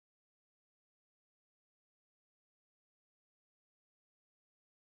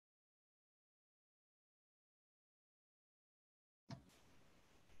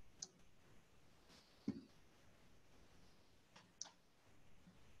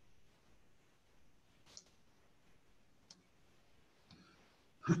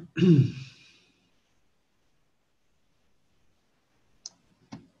You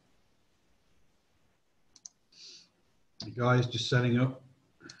guys just setting up.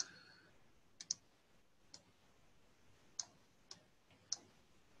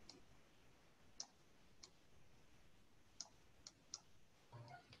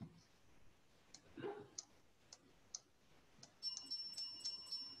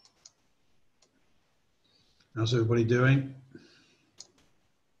 How's everybody doing?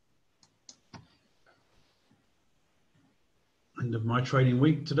 End of my trading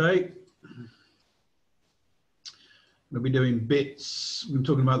week today. We'll be doing B.I.T.S. We're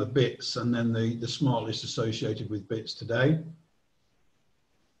talking about the B.I.T.S and then the smart list associated with B.I.T.S today.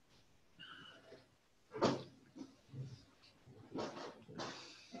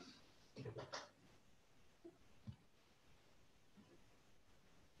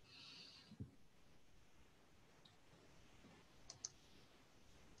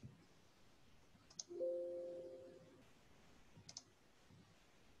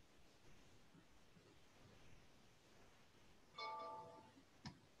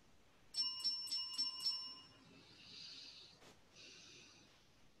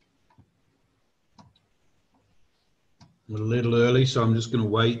 I'm a little early, so I'm just going to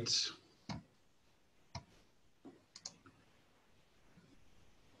wait.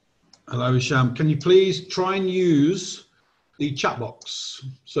 Hello, Sham. Can you please try and use the chat box?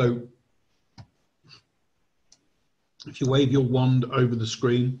 So if you wave your wand over the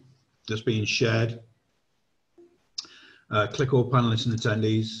screen that's being shared, click all panelists and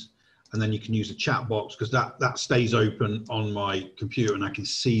attendees, and then you can use the chat box because that stays open on my computer and I can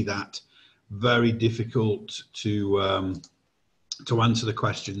see that. Very difficult to answer the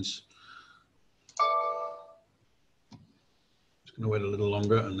questions. Just going to wait a little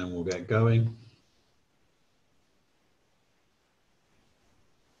longer and then we'll get going.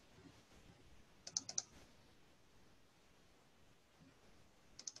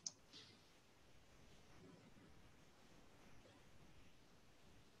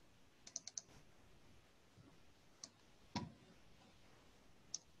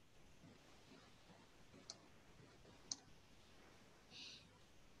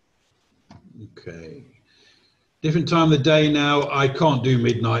 Okay, different time of the day now. I can't do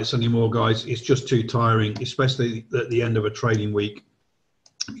midnights anymore, guys. It's just too tiring, especially at the end of a trading week,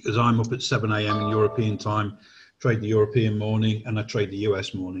 because I'm up at 7 a.m. in European time, trade the European morning, and I trade the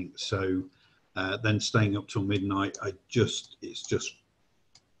US morning. So then staying up till midnight, it's just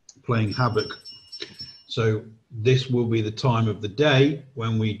playing havoc. So this will be the time of the day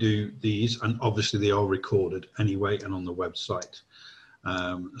when we do these, and obviously they are recorded anyway and on the website.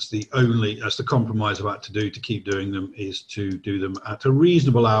 That's the compromise I've had to do to keep doing them, is to do them at a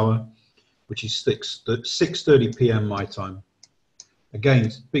reasonable hour, which is 6:30 p.m. my time. Again,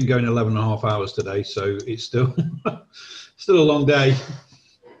 it's been going 11.5 hours today, so it's still still a long day.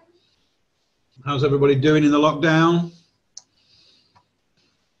 How's everybody doing in the lockdown?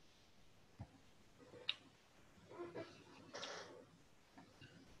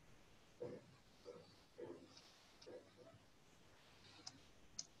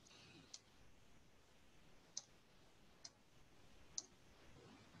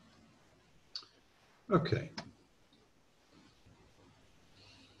 Okay.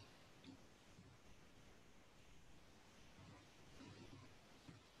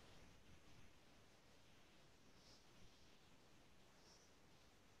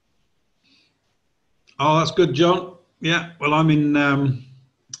 Oh, that's good, John. Yeah, well, I'm in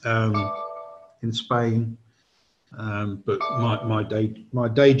Spain, but my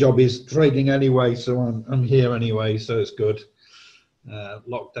day job is trading anyway, so I'm here anyway, so it's good.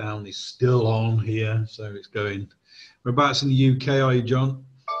 Lockdown is still on here, so it's going. Whereabouts in the UK are you, John?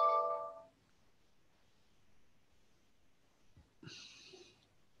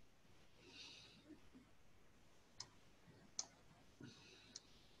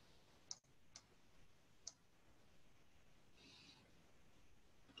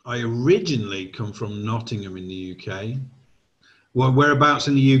 I originally come from Nottingham in the UK. Well, whereabouts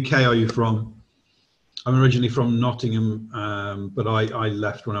in the UK are you from? I'm originally from Nottingham, but I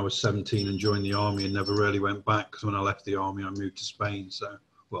left when I was 17 and joined the army and never really went back, because when I left the army, I moved to Spain. So,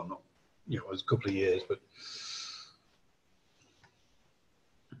 well, not, you know, it was a couple of years, but.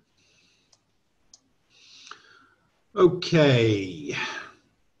 Okay,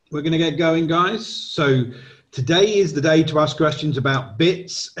 we're going to get going, guys. So today is the day to ask questions about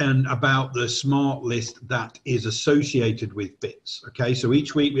B.I.T.S and about the smart list that is associated with B.I.T.S. Okay, so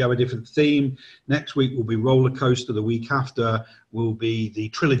each week we have a different theme. Next week will be roller coaster. The week after will be the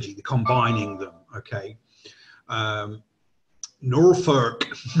trilogy, the combining them. Okay. Norfolk.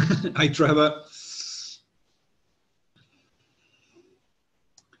 Hey, Trevor.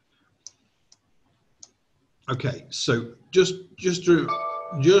 Okay, so just to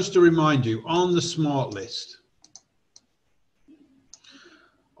remind you, on the smart list,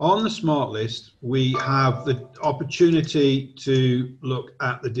 we have the opportunity to look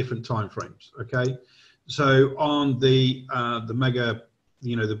at the different time frames. Okay, so on the mega,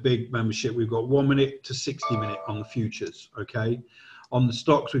 you know, the big membership, we've got 1 minute to 60 minute on the futures. Okay, on the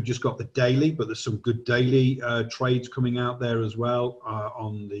stocks, we've just got the daily, but there's some good daily trades coming out there as well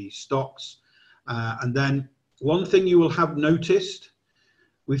on the stocks. And then one thing you will have noticed,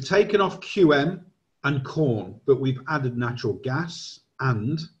 we've taken off QM and corn, but we've added natural gas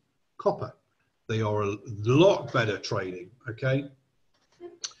and copper. They are a lot better trading. Okay,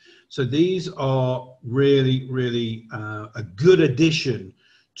 so these are really, really a good addition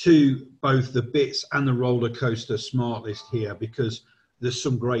to both the B.I.T.S and the roller coaster smart list here, because there's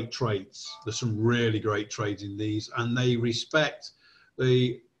some great trades. There's some really great trades in these, and they respect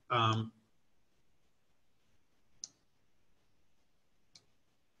the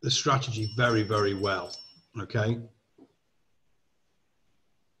strategy very, very well. Okay.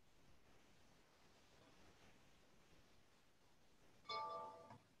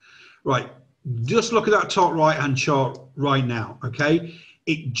 Right, just look at that top right hand chart right now. Okay,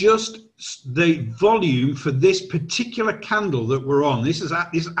 it just, the volume for this particular candle that we're on, this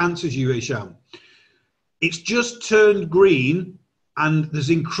answers you, Isham. It's just turned green and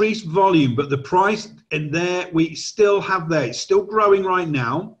there's increased volume, but the price in there, we still have there, it's still growing right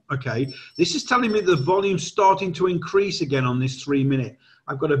now. Okay, this is telling me the volume's starting to increase again on this 3 minute.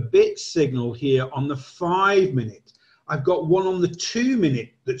 I've got a bit signal here on the 5 minute. I've got one on the 2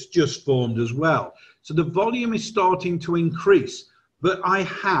 minute that's just formed as well. So the volume is starting to increase, but I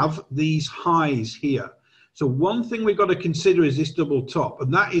have these highs here. So one thing we've got to consider is this double top,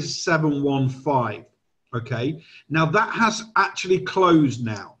 and that is 715. Okay, now that has actually closed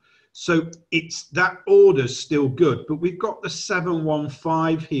now. So it's, that order's still good, but we've got the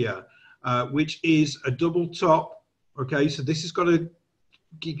 715 here, which is a double top. Okay, so this has got to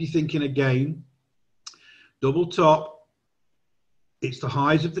keep you thinking again. Double top. It's the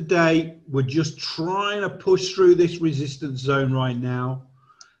highs of the day. We're just trying to push through this resistance zone right now.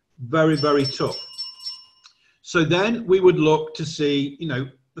 Very, very tough. So then we would look to see, you know,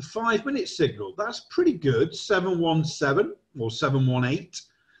 the 5 minute signal. That's pretty good. 717 or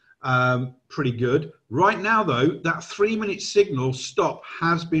 718. Pretty good. Right now, though, that 3 minute signal stop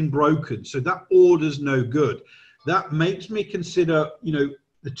has been broken. So that order's no good. That makes me consider, you know,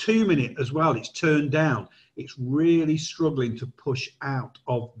 the 2 minute as well. It's turned down. It's really struggling to push out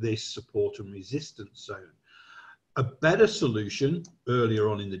of this support and resistance zone. A better solution earlier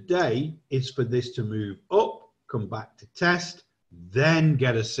on in the day is for this to move up, come back to test, then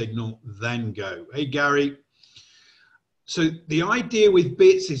get a signal, then go. Hey, Gary. So the idea with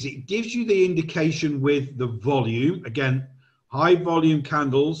B.I.T.S is it gives you the indication with the volume. Again, high volume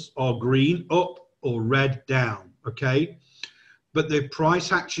candles are green up or red down. Okay. But the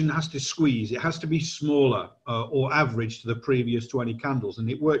price action has to squeeze. It has to be smaller or average to the previous 20 candles, and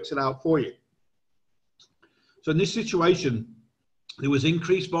it works it out for you. So in this situation, there was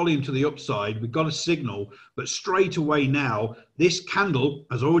increased volume to the upside. We got a signal, but straight away now, this candle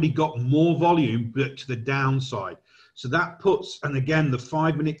has already got more volume but to the downside. So that puts, and again, the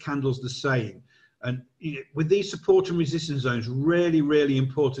 5 minute candle's the same. And you know, with these support and resistance zones, really, really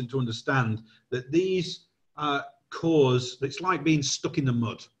important to understand that these cause, it's like being stuck in the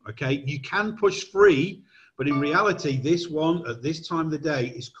mud. Okay, you can push free, but in reality this one at this time of the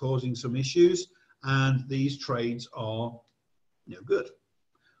day is causing some issues, and these trades are no good.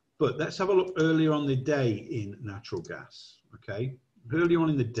 But let's have a look earlier on the day in natural gas. Okay, earlier on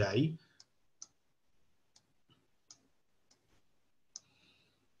in the day,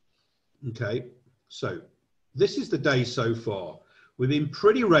 okay, so this is the day so far. We've been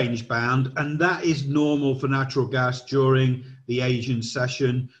pretty range bound, and that is normal for natural gas during the Asian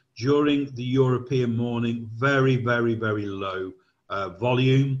session, during the European morning, very, very, very low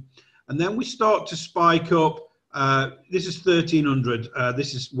volume. And then we start to spike up. This is 1300.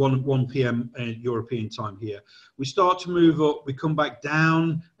 This is 1 p.m. European time here. We start to move up. We come back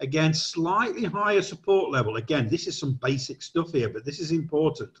down again, slightly higher support level. Again, this is some basic stuff here, but this is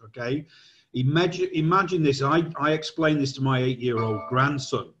important, okay? Imagine this. I explained this to my 8-year-old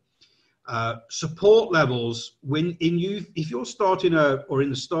grandson. Support levels, if you're starting or in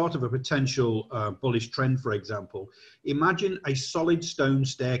the start of a potential bullish trend, for example, imagine a solid stone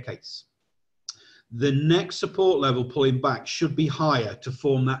staircase. The next support level pulling back should be higher to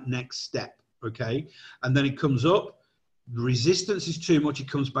form that next step, okay? And then it comes up, The resistance is too much, it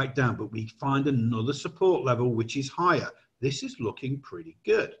comes back down, but we find another support level which is higher. This is looking pretty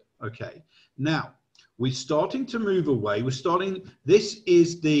good. Okay, now we're starting to move away. This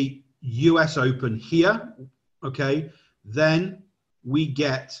is the US Open here. Okay, then we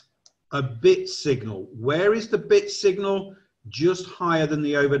get a bit signal. Where is the bit signal? Just higher than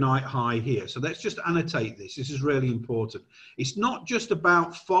the overnight high here. So let's just annotate this. This is really important. It's not just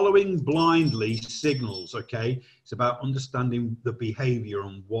about following blindly signals, okay? It's about understanding the behavior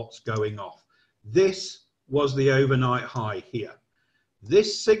and what's going off. This was the overnight high here.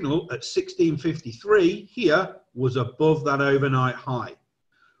 This signal at 1653 here was above that overnight high.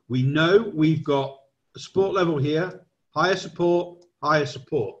 We know we've got a support level here, higher support, higher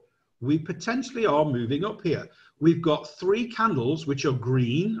support. We potentially are moving up here. We've got 3 candles which are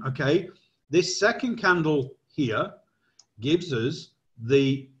green, okay? This second candle here gives us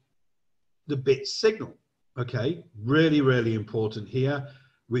the bit signal, okay? Really, really important here.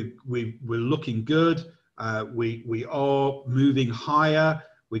 We're looking good. We are moving higher.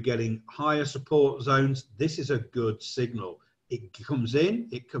 We're getting higher support zones. This is a good signal. It comes in,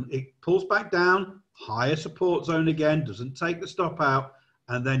 it pulls back down, higher support zone again, doesn't take the stop out,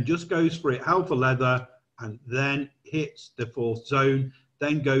 and then just goes for it, hell for leather, and then hits the 4th zone,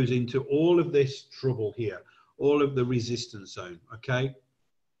 then goes into all of this trouble here, all of the resistance zone, okay?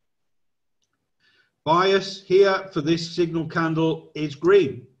 Bias here for this signal candle is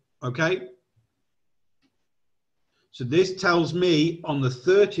green, okay? So this tells me on the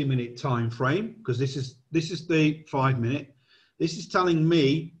 30-minute time frame, because this is the 5-minute, this is telling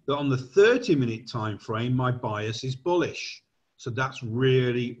me that on the 30-minute time frame, my bias is bullish. So that's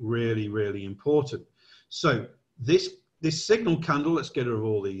really, really, really important. So this signal candle, let's get rid of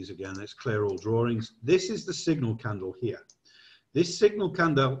all these again. Let's clear all drawings. This is the signal candle here. This signal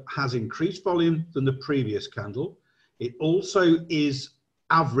candle has increased volume than the previous candle. It also is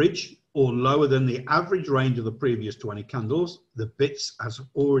average or lower than the average range of the previous 20 candles. The B.I.T.S has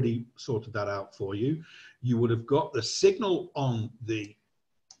already sorted that out for you. You would have got the signal on the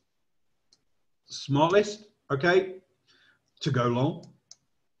Smartlist, okay, to go long.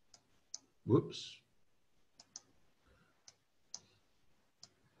 Whoops.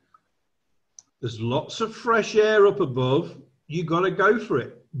 There's lots of fresh air up above. You got to go for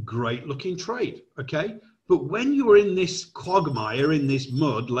it. Great looking trade, okay? But when you're in this quagmire, in this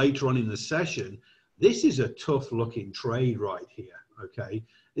mud later on in the session, this is a tough looking trade right here, okay?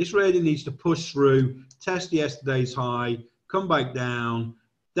 This really needs to push through, test yesterday's high, come back down,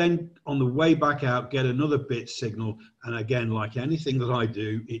 then on the way back out, get another B.I.T.S signal. And again, like anything that I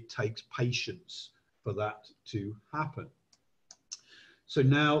do, it takes patience for that to happen. So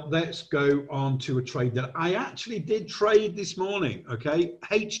now let's go on to a trade that I actually did trade this morning, okay?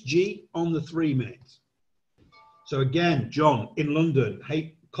 HG on the 3 minutes. So again, John, in London,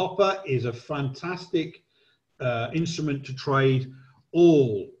 copper is a fantastic instrument to trade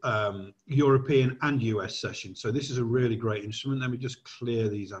all European and US sessions. So this is a really great instrument. Let me just clear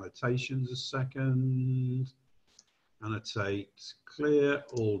these annotations a second. Annotate, clear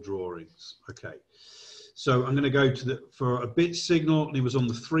all drawings. Okay. So I'm going to go to for a B.I.T.S signal, and it was on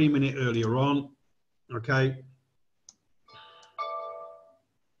the 3 minute earlier on. Okay.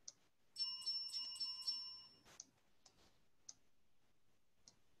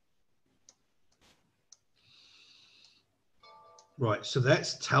 Right, so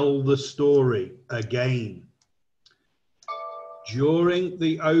let's tell the story again. During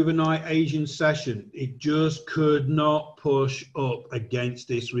the overnight Asian session, it just could not push up against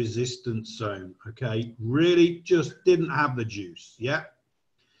this resistance zone, okay? Really just didn't have the juice, yeah?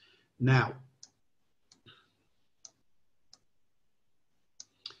 Now,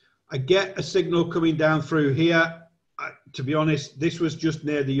 I get a signal coming down through here. To be honest, this was just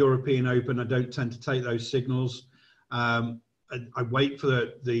near the European Open. I don't tend to take those signals. I wait for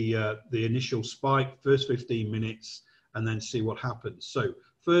the initial spike, first 15 minutes, and then see what happens. So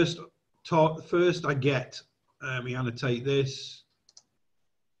first I get, let me annotate this.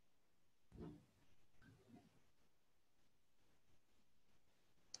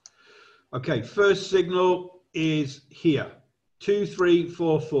 Okay, first signal is here,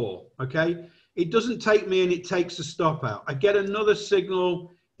 2344, okay? It doesn't take me and it takes a stop out. I get another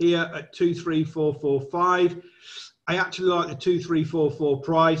signal here at 23445. I actually like the 2344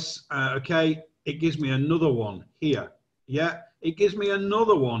 price, okay? It gives me another one here. Yeah, it gives me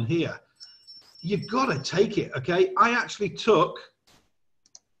another one here. You've got to take it, okay? I actually took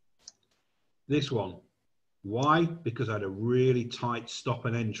this one. Why? Because I had a really tight stop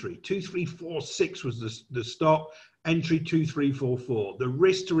and entry. 2346 was the stop, entry 2344. The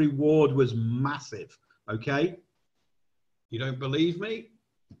risk to reward was massive, okay? You don't believe me?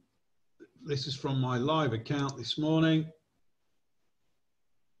 This is from my live account this morning.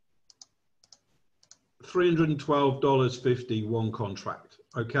 $312.50 one contract.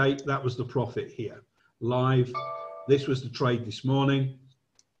 Okay, that was the profit here. Live. This was the trade this morning.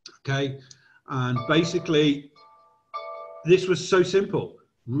 Okay, and basically this was so simple.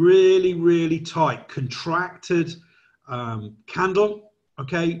 Really, really tight, contracted candle.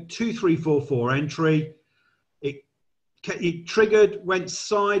 Okay, 2344 entry. It triggered, went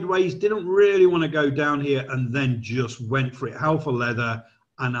sideways, didn't really want to go down here, and then just went for it, hell for leather.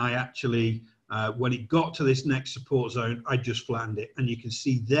 And I actually, when it got to this next support zone, I just flattened it. And you can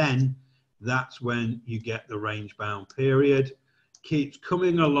see then that's when you get the range bound period. Keeps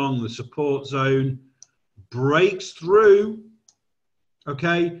coming along the support zone, breaks through.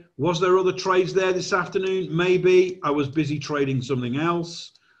 Okay, was there other trades there this afternoon? Maybe. I was busy trading something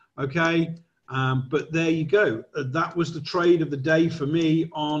else. Okay. But there you go. That was the trade of the day for me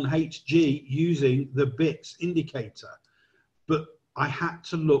on HG using the B.I.T.S indicator. But I had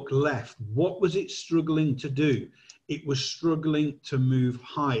to look left. What was it struggling to do? It was struggling to move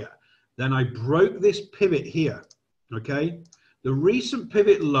higher. Then I broke this pivot here. Okay. The recent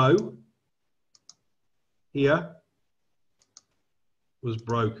pivot low here was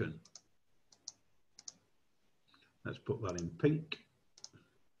broken. Let's put that in pink.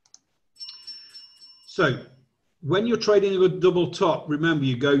 So when you're trading a good double top, remember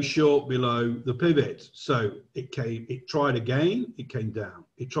you go short below the pivot. So it tried again, it came down.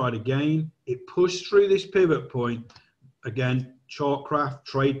 It tried again, it pushed through this pivot point. Again, chart craft,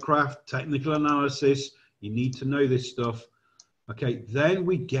 trade craft, technical analysis. You need to know this stuff. Okay, then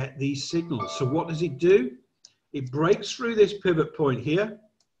we get these signals. So what does it do? It breaks through this pivot point here.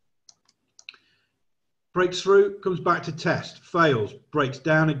 Breaks through, comes back to test, fails, breaks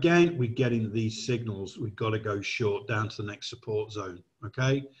down again. We're getting these signals. We've got to go short down to the next support zone.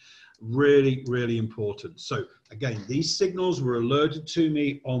 Okay, really, really important. So again, these signals were alerted to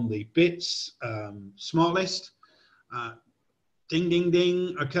me on the B.I.T.S Smartlist. Ding, ding,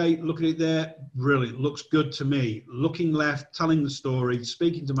 ding. Okay, look at it there. Really, it looks good to me. Looking left, telling the story,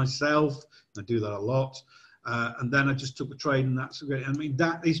 speaking to myself. I do that a lot. And then I just took the trade, and that's great. I mean,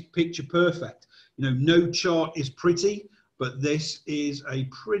 that is picture perfect. You know, no chart is pretty, but this is a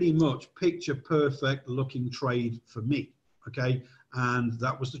pretty much picture perfect looking trade for me. Okay, and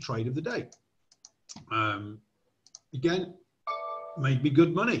that was the trade of the day. Again, made me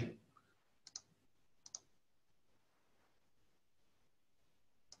good money.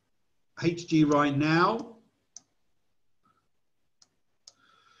 HG right now.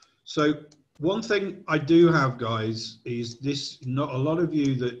 So one thing I do have, guys, is this. Not a lot of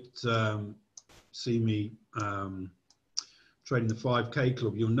you that see me trading the 5K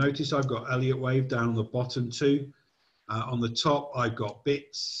club, you'll notice I've got Elliott Wave down on the bottom too. On the top, I've got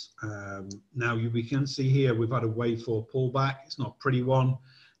B.I.T.S. Now we can see here we've had a wave 4 pullback. It's not a pretty one.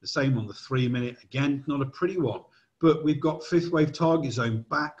 The same on the 3 minute. Again, not a pretty one. But we've got fifth wave target zone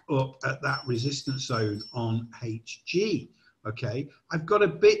back up at that resistance zone on HG. Okay, I've got a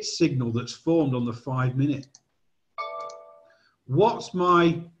B.I.T.S signal that's formed on the 5 minute. What's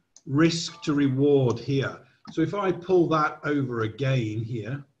my risk to reward here? So if I pull that over again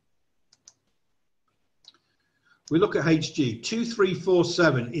here, we look at HG.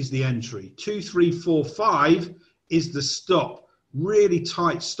 2347 is the entry. 2345 is the stop. Really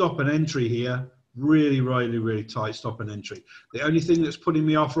tight stop and entry here. Really, really, really tight stop and entry. The only thing that's putting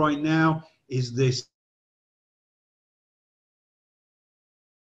me off right now is this.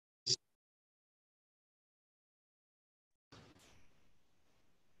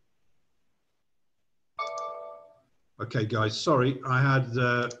 Okay, guys, sorry, I had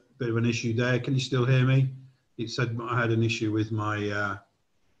a bit of an issue there. Can you still hear me? It said I had an issue with my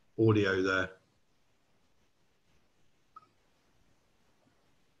audio there.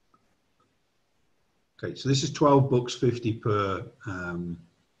 Okay, so this is 12 bucks 50 per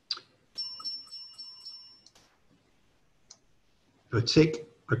tick.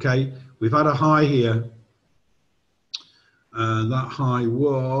 Okay, we've had a high here. That high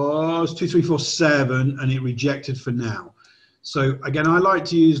was 2347 and it rejected for now. So again, I like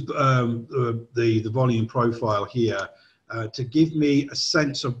to use the volume profile here to give me a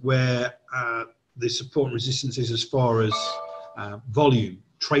sense of where the support and resistance is as far as volume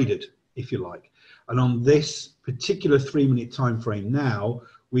traded, if you like. And on this particular 3 minute time frame now,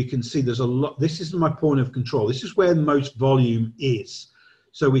 we can see there's a lot. This is my point of control. This is where most volume is.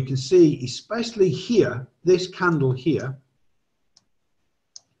 So we can see, especially here, this candle here.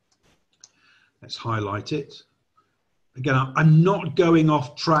 Let's highlight it. Again, I'm not going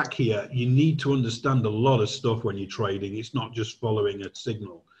off track here. You need to understand a lot of stuff when you're trading. It's not just following a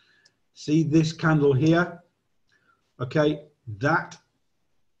signal. See this candle here? Okay, that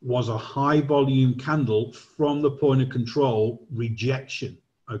was a high volume candle from the point of control rejection.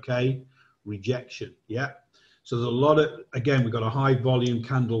 Okay, rejection. Yeah. So there's a lot of, again, we've got a high volume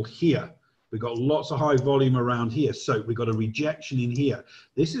candle here. We've got lots of high volume around here. So we've got a rejection in here.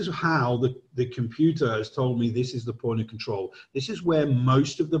 This is how the computer has told me this is the point of control. This is where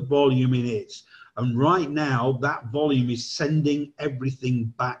most of the volume in is. And right now, that volume is sending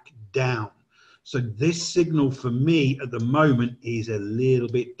everything back down. So this signal for me at the moment is a little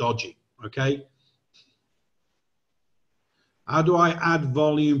bit dodgy, okay? How do I add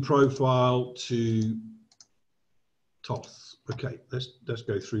volume profile to TOS? Okay, let's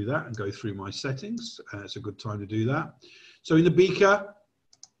go through that and go through my settings. It's a good time to do that. So in the beaker,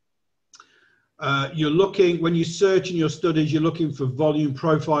 you're looking, when you search in your studies, you're looking for volume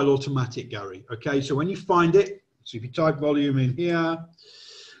profile automatic, Gary. Okay, so when you find it, so if you type volume in here,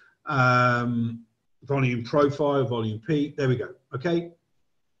 volume profile, volume P, there we go. Okay,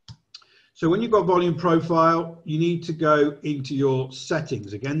 so when you've got volume profile, you need to go into your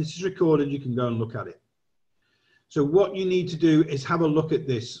settings. Again, this is recorded, you can go and look at it. So what you need to do is have a look at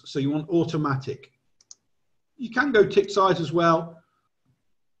this. So you want automatic. You can go tick size as well,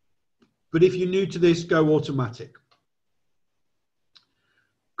 but if you're new to this, go automatic.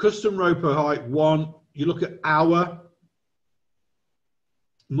 Custom row per height 1, you look at hour,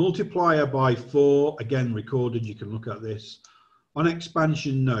 multiplier by 4, again recorded, you can look at this. On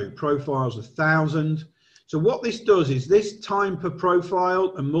expansion, no, profiles 1,000. So what this does is this time per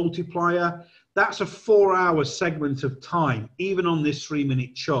profile and multiplier, that's a 4-hour segment of time, even on this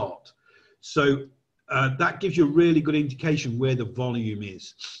 3-minute chart. So that gives you a really good indication where the volume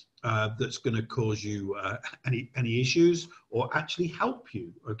is that's going to cause you any issues or actually help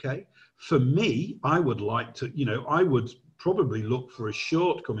you, okay? For me, I would like to, you know, I would probably look for a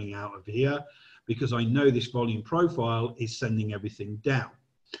short coming out of here because I know this volume profile is sending everything down.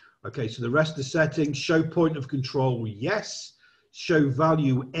 Okay, so the rest of the settings, show point of control, yes. Show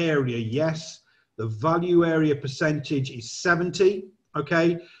value area, yes. The value area percentage is 70,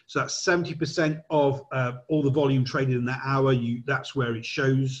 okay? So that's 70% of all the volume traded in that hour, that's where it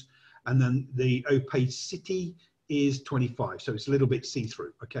shows. And then the opacity is 25, so it's a little bit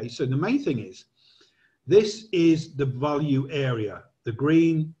see-through, okay? So the main thing is, this is the value area, the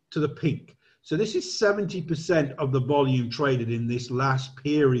green to the pink. So this is 70% of the volume traded in this last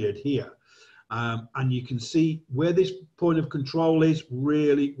period here. And you can see where this point of control is,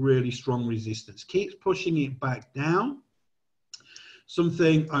 really, really strong resistance. Keeps pushing it back down.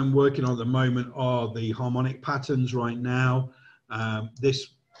 Something I'm working on at the moment are the harmonic patterns right now.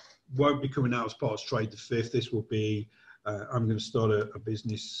 This won't be coming out as part of Trade the Fifth. This will be, I'm going to start a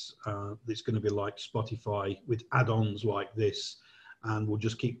business that's going to be like Spotify with add-ons like this. And we'll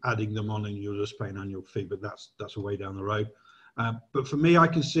just keep adding them on and you'll just pay an annual fee, but that's a way down the road. But for me, I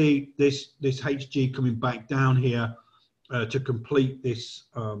can see this HG coming back down here to complete this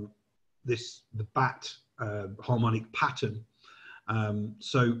the B.I.T harmonic pattern.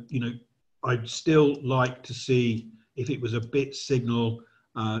 So you know, I'd still like to see if it was a bit signal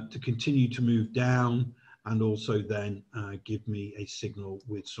to continue to move down, and also then give me a signal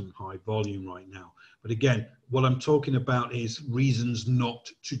with some high volume right now. But again, what I'm talking about is reasons not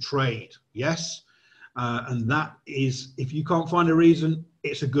to trade. Yes. And that is, if you can't find a reason,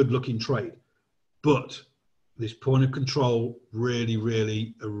 it's a good looking trade. But this point of control, really,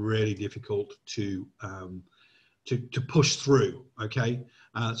 really difficult to push through, okay?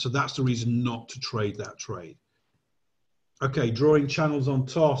 So that's the reason not to trade that trade. Okay, drawing channels on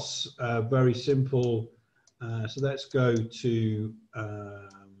TOS, very simple. So let's go to,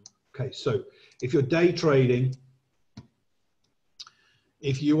 okay, so if you're day trading,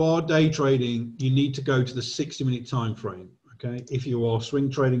 if you are day trading, you need to go to the 60-minute time frame, okay? If you are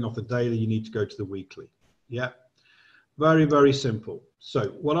swing trading off the daily, you need to go to the weekly. Yeah, very, very simple. So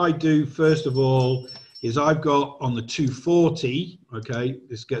what I do, first of all, is I've got on the 240, okay,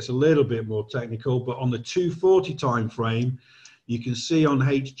 this gets a little bit more technical, but on the 240 time frame, you can see on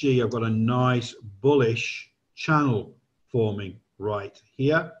HG, I've got a nice bullish channel forming right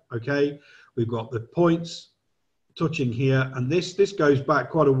here, okay? We've got the points touching here, and this goes back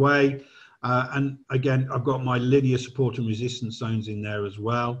quite a way, and again, I've got my linear support and resistance zones in there as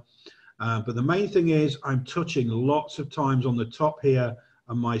well. But the main thing is I'm touching lots of times on the top here,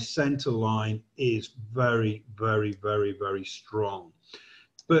 and my center line is very, very strong.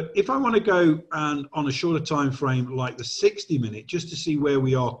 But if I want to go and on a shorter time frame like the 60-minute, just to see where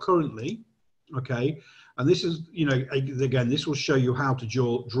we are currently, okay, And this is, you know, again, this will show you how to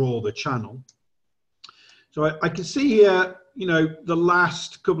draw the channel. So I can see here, you know, the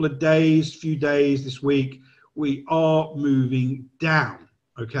last couple of days, few days this week, we are moving down,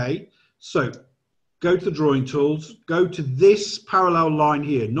 okay? So go to the drawing tools, go to this parallel line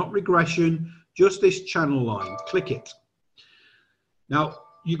here, not regression, just this channel line, click it. Now,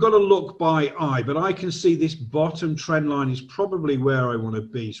 you've got to look by eye, but I can see this bottom trend line is probably where I want to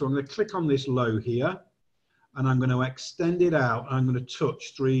be. So I'm going to click on this low here, and I'm going to extend it out. I'm going to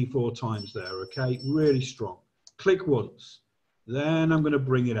touch 3-4 times there, okay? Really strong. Click once. Then I'm going to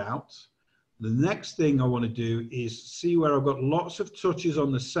bring it out. The next thing I want to do is see where I've got lots of touches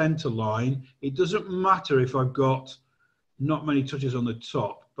on the center line. It doesn't matter if I've got not many touches on the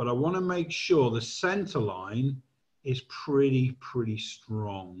top, but I want to make sure the center line is pretty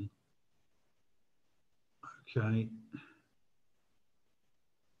strong. Okay.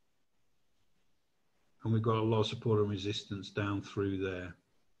 And we've got a lot of support and resistance down through there.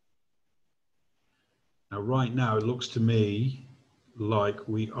 Now, right now, it looks to me like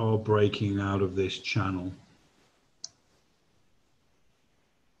we are breaking out of this channel.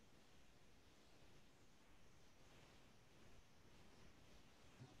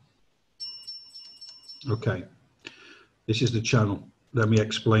 Okay, this is the channel. Let me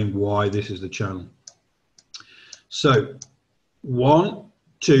explain why this is the channel. So 1,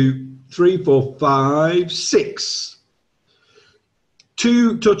 2, 3, 4, 5, 6.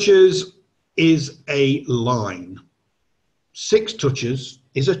 2 touches is a line. 6 touches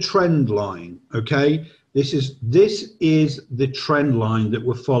is a trend line, okay? This is the trend line that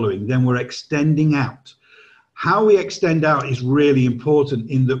we're following. Then we're extending out. How we extend out is really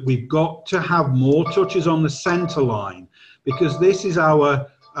important in that we've got to have more touches on the center line, because this is our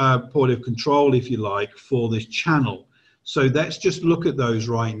point of control, if you like, for this channel. So let's just look at those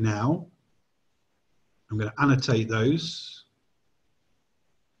right now. I'm going to annotate those.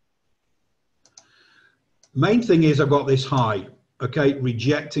 Main thing is I've got this high, okay,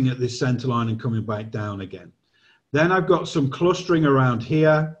 rejecting at this center line and coming back down again. Then I've got some clustering around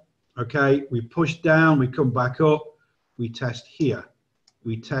here, okay, we push down, we come back up, we test here,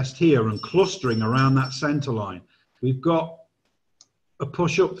 and clustering around that center line. We've got a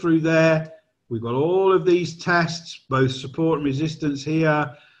push up through there, we've got all of these tests, both support and resistance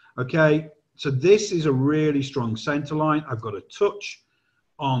here, okay, so this is a really strong center line. I've got a touch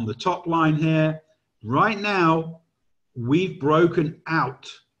on the top line here. Right now, we've broken out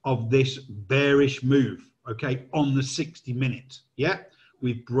of this bearish move, okay, on the 60-minute. Yeah,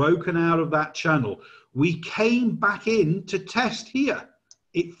 we've broken out of that channel. We came back in to test here.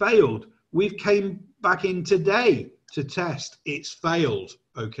 It failed. We've came back in today to test. It's failed,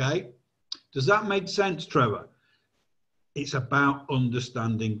 okay? Does that make sense, Trevor? It's about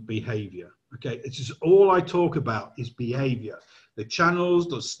understanding behavior, okay? It's just all I talk about is behavior. The channels,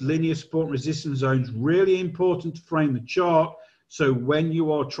 the linear support and resistance zones, really important to frame the chart. So when you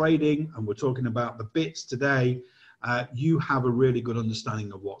are trading, and we're talking about the bits today, you have a really good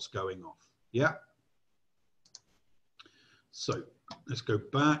understanding of what's going on. Yeah. So let's go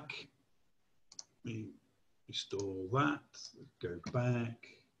back. We restore that. Let's go back.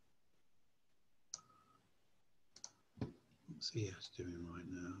 What's ES doing right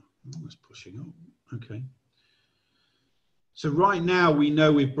now? Oh, it's pushing up. Okay. So right now we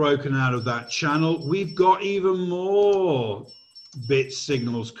know we've broken out of that channel. We've got even more bit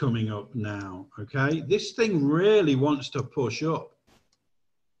signals coming up now, okay? This thing really wants to push up.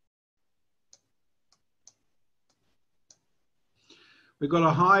 We've got a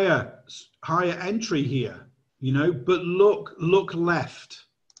higher entry here, you know, but look left.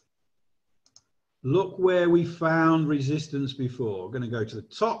 Look where we found resistance before. We're going to go to the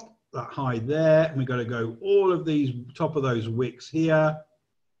top. That high there, and we've got to go all of these top of those wicks here.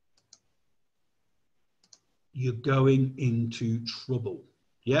 You're going into trouble.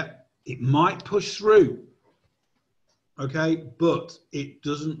 Yeah, it might push through, okay, but it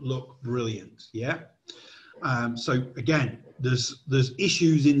doesn't look brilliant. Yeah, so again, there's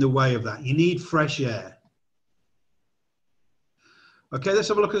issues in the way of that. You need fresh air. Okay, let's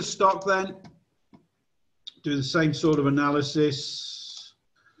have a look at the stock then. Do the same sort of analysis.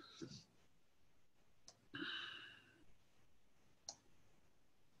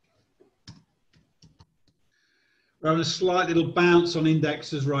 We're having a slight little bounce on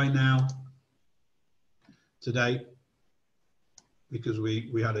indexes right now today because we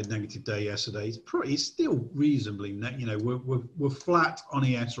had a negative day yesterday. It's still reasonably, you know, we're flat on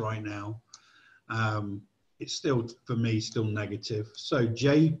ES right now. It's still, for me, still negative. So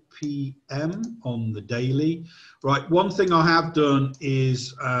JPM on the daily. Right, one thing I have done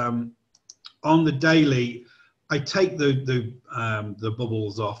is on the daily, I take the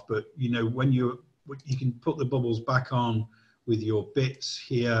bubbles off, but you know, when you can put the bubbles back on with your bits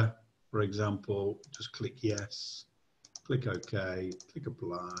here, for example, just click yes, click OK, click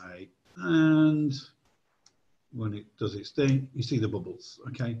apply, and when it does its thing, you see the bubbles.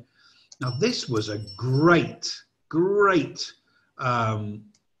 Okay. Now this was a great B.I.T.S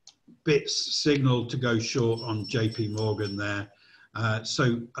signal to go short on JP Morgan there.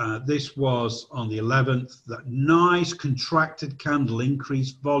 This was on the 11th, that nice contracted candle,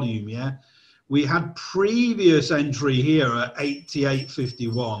 increased volume. Yeah, we had previous entry here at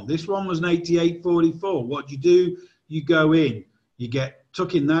 88.51. This one was an 88.44. What you do, you go in, you get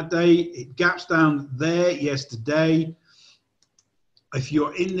took in that day, it gaps down there yesterday. If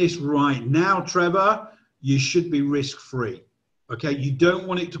you're in this right now, Trevor, you should be risk free. Okay, you don't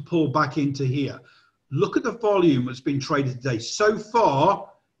want it to pull back into here. Look at the volume that's been traded today. So far,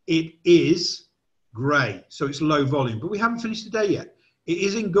 it is grey, so it's low volume, but we haven't finished the day yet. It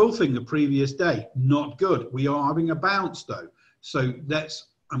is engulfing the previous day. Not good. We are having a bounce though. So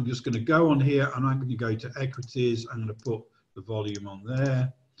I'm just going to go on here and I'm going to go to equities. I'm going to put the volume on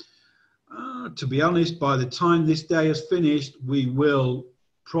there. To be honest, by the time this day is finished, we will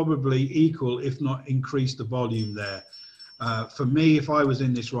probably equal, if not increase, the volume there. For me, if I was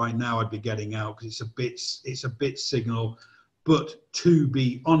in this right now, I'd be getting out because it's a bit signal. But to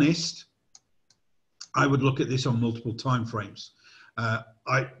be honest, I would look at this on multiple time frames.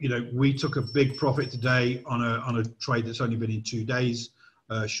 We took a big profit today on a trade that's only been in 2 days,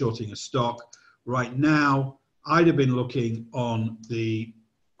 shorting a stock. Right now, I'd have been looking on the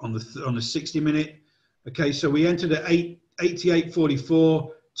 60-minute. Okay, so we entered at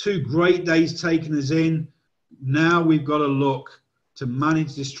 88.44. 2 great days taking us in. Now we've got to look to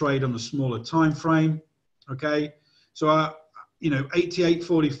manage this trade on a smaller time frame. Okay, so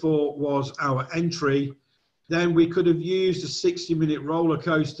 88.44 was our entry. Then we could have used a 60-minute roller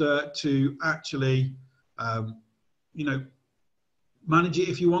coaster to actually, manage it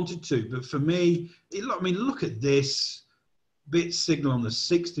if you wanted to. But for me, look at this B.I.T.S signal on the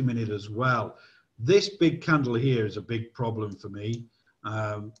 60-minute as well. This big candle here is a big problem for me.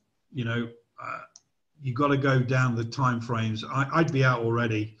 You got to go down the time frames. I'd be out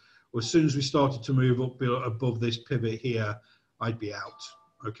already. As soon as we started to move up above this pivot here, I'd be out.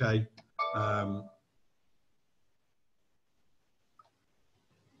 Okay.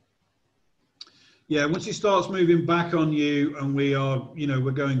 Yeah, once it starts moving back on you, and we are,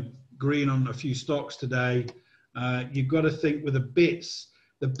 we're going green on a few stocks today, you've got to think with the B.I.T.S.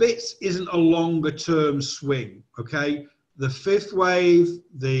 The B.I.T.S isn't a longer term swing. Okay. The fifth wave,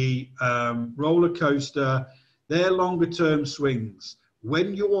 the roller coaster, they're longer term swings.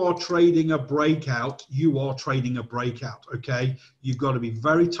 When you are trading a breakout, you are trading a breakout, okay? You've got to be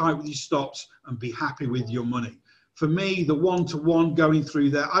very tight with your stops and be happy with your money. For me, the one-to-one going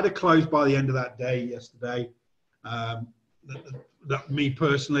through there, I'd have closed by the end of that day yesterday. Me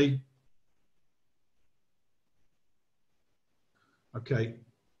personally. Okay.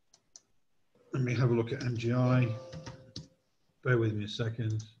 Let me have a look at MGI. Bear with me a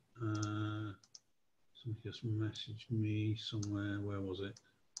second. Somebody just messaged me somewhere. Where was it?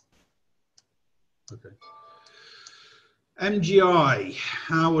 Okay. MGI.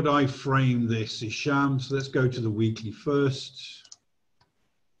 How would I frame this, Isham? So let's go to the weekly first.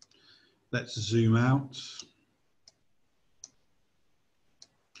 Let's zoom out.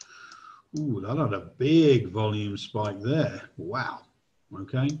 Ooh, that had a big volume spike there. Wow.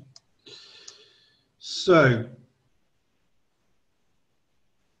 Okay. So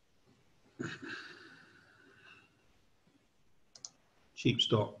cheap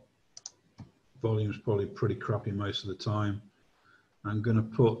stock volume is probably pretty crappy most of the time. I'm going to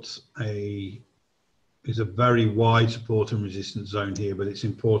put it's a very wide support and resistance zone here, but it's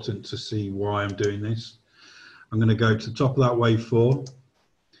important to see why I'm doing this. I'm going to go to the top of that wave 4,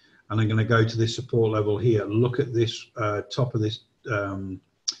 and I'm going to go to this support level here. Look at this top of this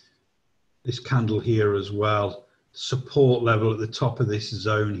this candle here as well. Support level at the top of this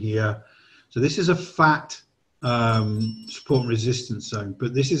zone here. So this is a fat support and resistance zone,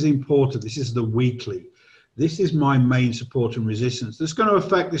 but this is important. This is the weekly. This is my main support and resistance that's going to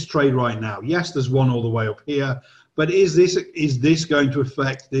affect this trade right now. Yes, there's one all the way up here, but is this going to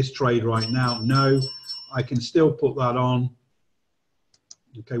affect this trade right now? No, I can still put that on.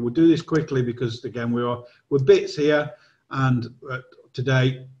 Okay, we'll do this quickly because again we're B.I.T.S here, and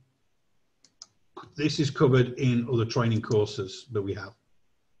today this is covered in other training courses that we have.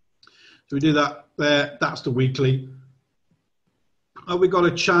 So we do that there. That's the weekly. We got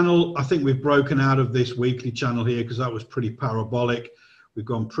a channel. I think we've broken out of this weekly channel here because that was pretty parabolic. We've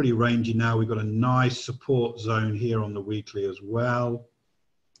gone pretty rangy now. We've got a nice support zone here on the weekly as well,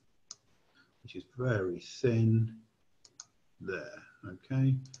 which is very thin there.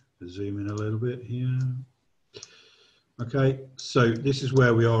 Okay, zoom in a little bit here. Okay, so this is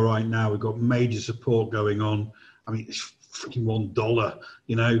where we are right now. We've got major support going on. I mean, it's freaking $1,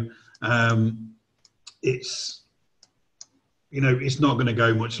 you know. It's, you know, it's not going to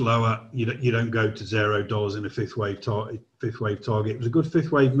go much lower. You don't go to $0 in a fifth wave target. It was a good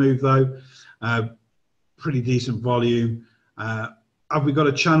fifth wave move though. Pretty decent volume. Have we got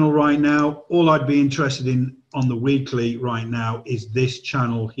a channel right now? All I'd be interested in on the weekly right now is this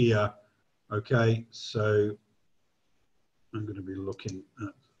channel here. Okay, so I'm going to be looking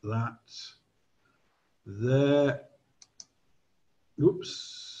at that there.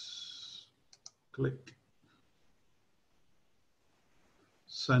 Oops. Click.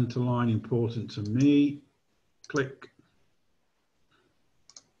 Center line important to me. Click.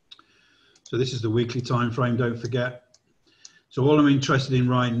 So this is the weekly time frame, don't forget. So all I'm interested in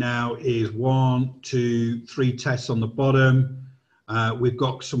right now is 1, 2, 3 tests on the bottom. We've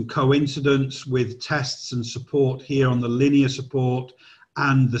got some coincidence with tests and support here on the linear support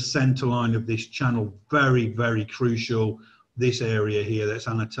and the center line of this channel. Very, very crucial, this area here. Let's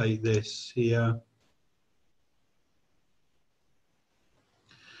annotate this here.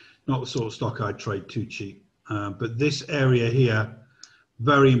 Not the sort of stock I'd trade too cheap, but this area here,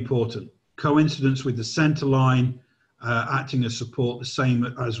 very important. Coincidence with the center line acting as support, the same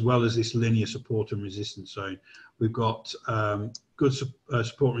as well as this linear support and resistance zone. We've got good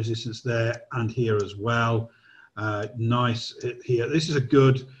support resistance there and here as well. Nice here. This is a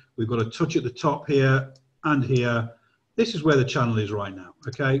good, we've got a touch at the top here and here. This is where the channel is right now,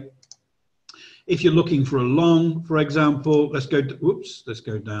 okay? If you're looking for a long, for example, let's go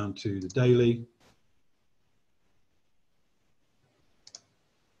down to the daily.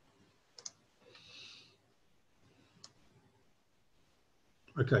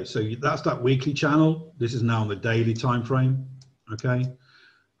 Okay, so that's that weekly channel. This is now on the daily time frame. Okay,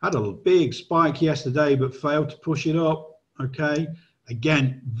 had a big spike yesterday, but failed to push it up. Okay,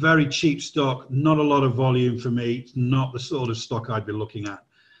 again, very cheap stock, not a lot of volume for me. It's not the sort of stock I'd be looking at.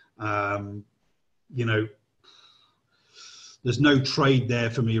 You know, there's no trade there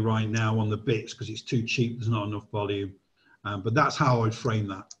for me right now on the B.I.T.S because it's too cheap. There's not enough volume, but that's how I'd frame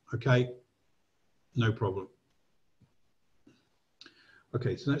that. Okay, no problem.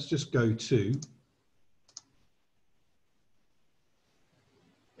 Okay, so let's just go to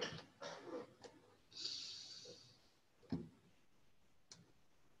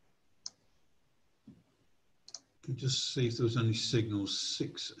just see if there's any signals.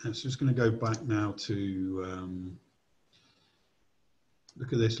 6. So just going to go back now to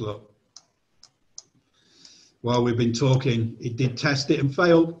look at this. Look, while we've been talking, it did test it and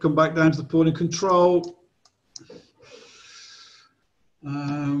failed. Come back down to the point of control.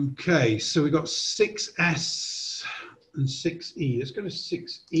 Okay, so we've got 6S and 6E. Let's go to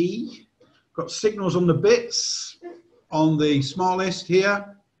 6E. Got signals on the B.I.T.S on the Smartlist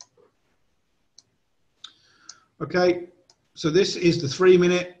here. Okay, so this is the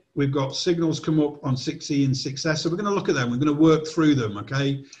 3-minute. We've got signals come up on 6E and 6S. So we're going to look at them. We're going to work through them.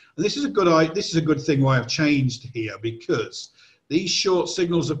 Okay, and this is a good thing why I've changed here, because these short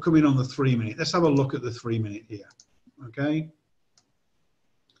signals have come in on the 3-minute. Let's have a look at the 3-minute here. Okay.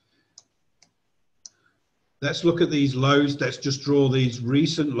 Let's look at these lows. Let's just draw these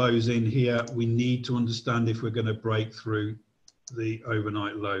recent lows in here. We need to understand if we're going to break through the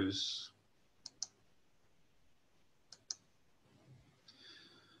overnight lows.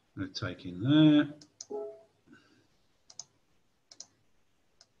 I'm going to take in there.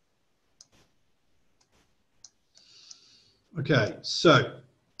 Okay, so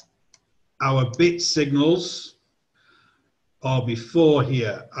our B.I.T.S signals are before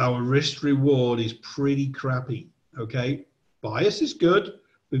here. Our risk reward is pretty crappy. Okay, bias is good.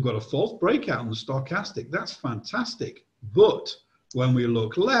 We've got a false breakout on the stochastic. That's fantastic. But when we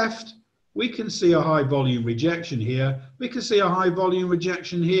look left, we can see a high volume rejection here. We can see a high volume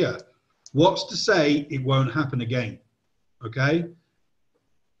rejection here. What's to say it won't happen again? Okay,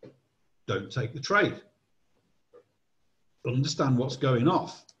 don't take the trade. Understand what's going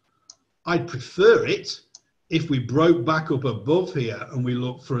off. I'd prefer it if we broke back up above here and we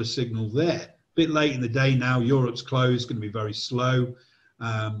look for a signal there. A bit late in the day now, Europe's closed, going to be very slow,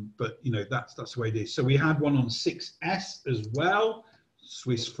 but you know, that's the way it is. So we had one on 6S as well,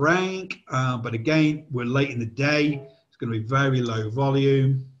 Swiss franc, but again, we're late in the day. It's going to be very low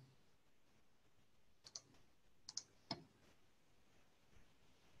volume.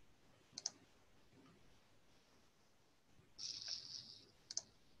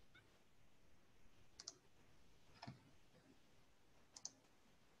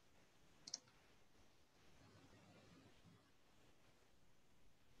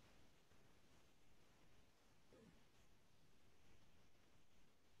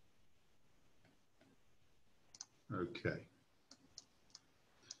 Okay.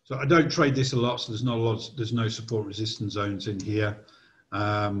 So I don't trade this a lot, so there's no support resistance zones in here.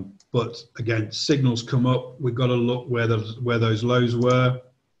 But again, signals come up. We've got to look where those lows were.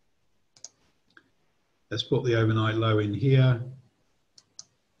 Let's put the overnight low in here.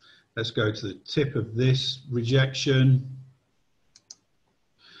 Let's go to the tip of this rejection.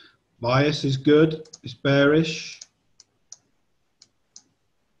 Bias is good. It's bearish.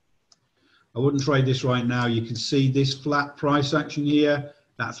 I wouldn't trade this right now. You can see this flat price action here.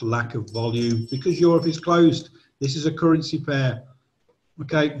 That's lack of volume because Europe is closed. This is a currency pair.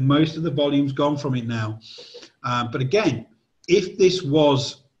 Okay, most of the volume's gone from it now. But again, if this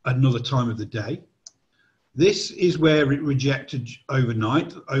was another time of the day, this is where it rejected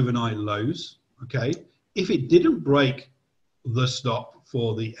overnight lows. Okay, if it didn't break the stop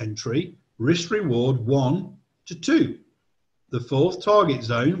for the entry, risk reward 1 to 2. The fourth target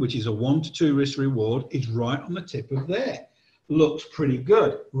zone, which is a 1 to 2 risk reward, is right on the tip of there. Looks pretty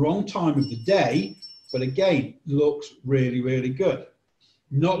good. Wrong time of the day, but again, looks really, really good.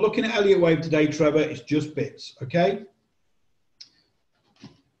 Not looking at Elliott Wave today, Trevor. It's just bits, okay?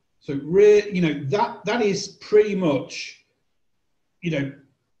 So, you know, that is pretty much, you know,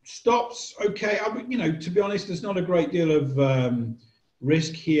 stops. Okay, you know, to be honest, there's not a great deal of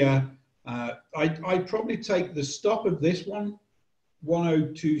risk here. I'd probably take the stop of this one,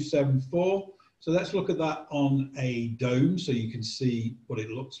 10274. So let's look at that on a dome so you can see what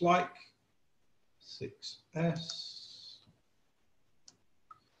it looks like. 6S.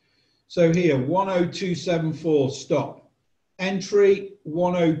 So here, 10274 stop. Entry,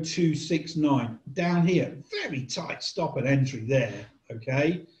 10269. Down here, very tight stop and entry there,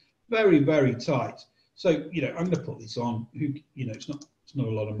 okay? Very, very tight. So, you know, I'm going to put this on. You know, it's not a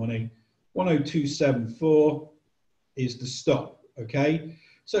lot of money. 10274 is the stop, okay?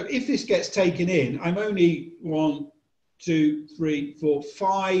 So if this gets taken in, I'm only 1, 2, 3, 4,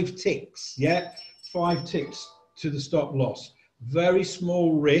 5 ticks, yeah? 5 ticks to the stop loss. Very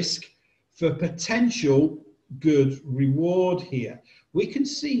small risk for potential good reward here. We can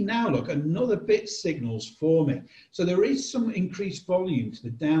see now, look, another bit signals forming. So there is some increased volume to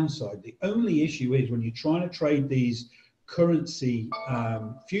the downside. The only issue is when you're trying to trade these currency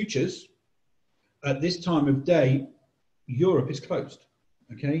futures at this time of day, Europe is closed.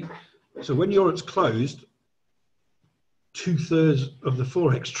 Okay, so when Europe's closed, 2/3 of the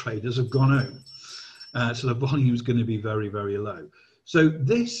forex traders have gone home. So the volume is going to be very, very low. So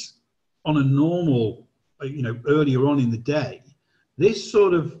this, on a normal, you know, earlier on in the day, this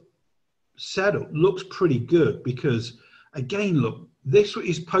sort of setup looks pretty good because, again, look, this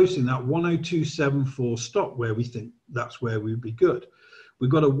is posting that 10274 stop where we think that's where we'd be good. We've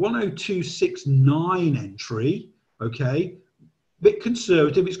got a 10269 entry, okay. Bit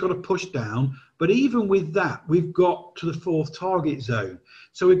conservative, it's got to push down, but even with that, we've got to the fourth target zone.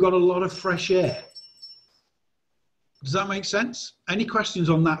 So we've got a lot of fresh air. Does that make sense? Any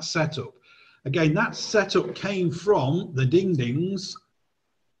questions on that setup? Again, that setup came from the ding-dings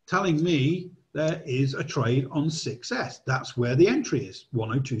telling me there is a trade on 6S. That's where the entry is,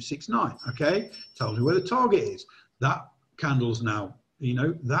 10269, okay? Tells me where the target is. That candle's now, you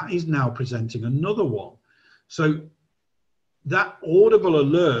know, that is now presenting another one. So that audible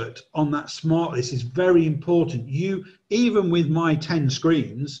alert on that smart list is very important. You, even with my 10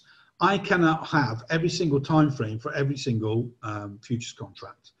 screens, I cannot have every single time frame for every single futures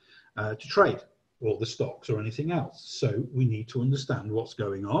contract to trade, or the stocks or anything else. So we need to understand what's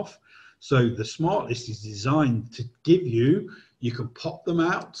going off. So the smart list is designed to give you, you can pop them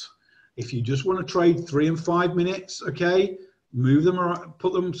out. If you just want to trade 3 and 5 minutes, okay, move them around,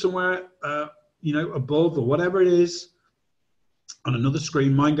 put them somewhere, you know, above or whatever it is. On another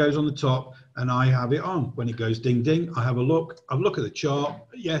screen, mine goes on the top and I have it on. When it goes ding ding, I have a look at the chart,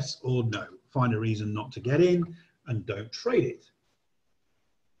 yes or no. Find a reason not to get in and don't trade it.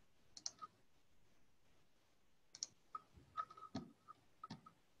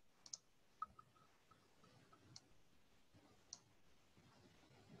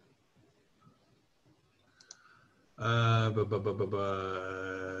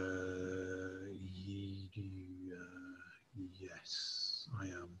 Yes, I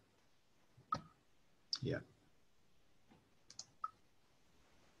am. Yeah.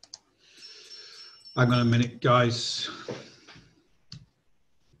 Hang on a minute, guys.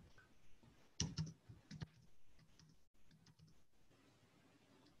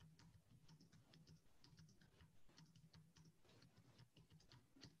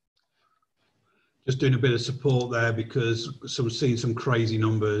 Just doing a bit of support there because we're seeing some crazy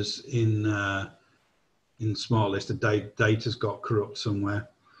numbers in Smartlist. The data's got corrupt somewhere.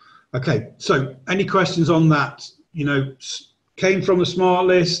 Okay, so any questions on that you know, came from the smart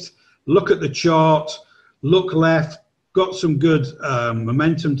list, look at the chart, look left, got some good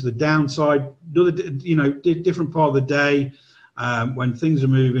momentum to the downside, another, you know, different part of the day, when things are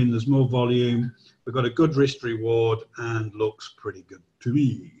moving, there's more volume, we've got a good risk reward and looks pretty good to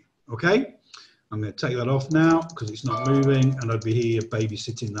me. Okay, I'm going to take that off now because it's not moving and I'd be here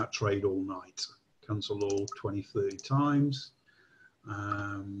babysitting that trade all night. Cancel all 20, 30 times.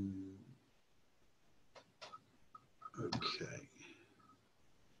 Okay.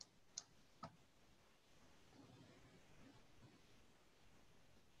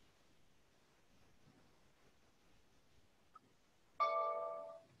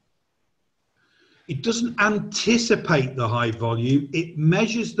 It doesn't anticipate the high volume, it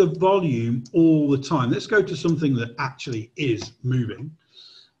measures the volume all the time. Let's go to something that actually is moving.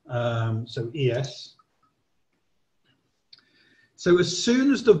 So ES. So as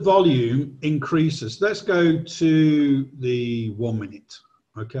soon as the volume increases, let's go to the 1 minute,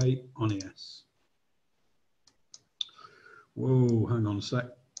 okay, on ES. Whoa, hang on a sec.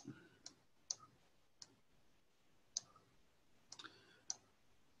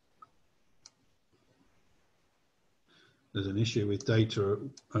 There's an issue with data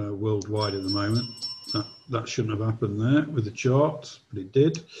worldwide at the moment. That shouldn't have happened there with the chart, but it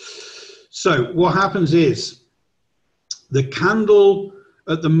did. So what happens is the candle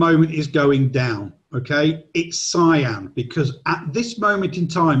at the moment is going down, okay? It's cyan because at this moment in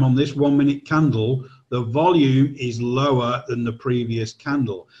time on this 1 minute candle, the volume is lower than the previous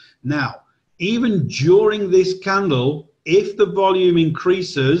candle. Now, even during this candle, if the volume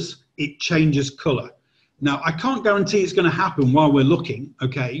increases, it changes color. Now, I can't guarantee it's going to happen while we're looking,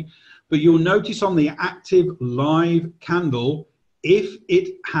 okay? But you'll notice on the active live candle, if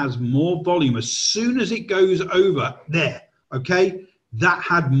it has more volume, as soon as it goes over there, okay, that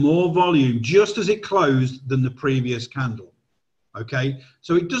had more volume just as it closed than the previous candle, okay?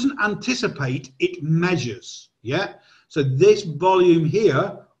 So it doesn't anticipate, it measures, yeah? So this volume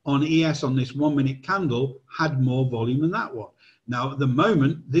here on ES on this 1 minute candle had more volume than that one. Now, at the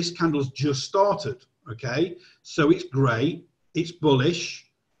moment, this candle's just started. Okay, so it's grey, it's bullish.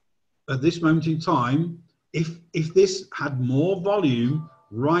 At this moment in time, if this had more volume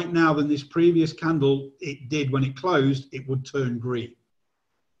right now than this previous candle it did when it closed, it would turn green.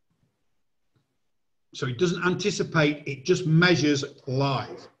 So it doesn't anticipate, it just measures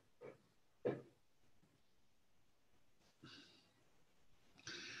live.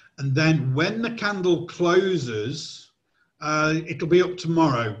 And then when the candle closes, it'll be up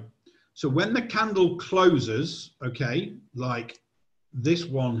tomorrow. So when the candle closes, okay, like this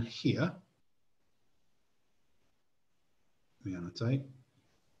one here, let me annotate.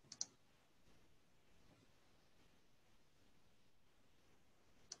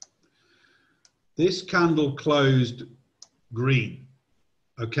 This candle closed green,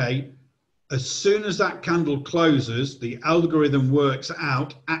 okay? As soon as that candle closes, the algorithm works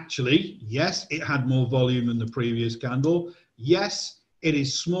out, actually, yes, it had more volume than the previous candle. Yes, it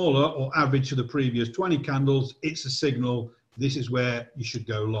is smaller or average to the previous 20 candles. It's a signal. This is where you should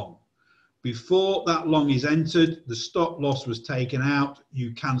go long. Before that long is entered, the stop loss was taken out.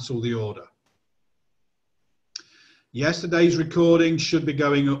 You cancel the order. Yesterday's recording should be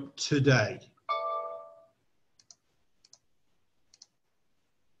going up today.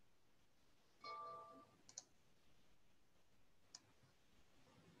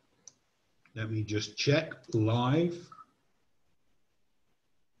 Let me just check live.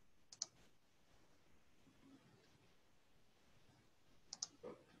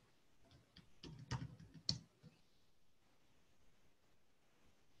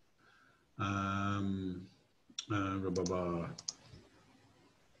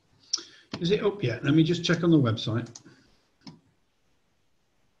 Is it up yet? Let me just check on the website.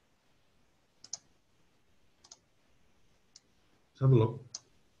 Let's have a look.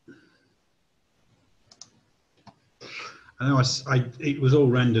 I know it was all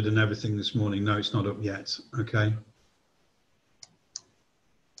rendered and everything this morning. No, it's not up yet. Okay.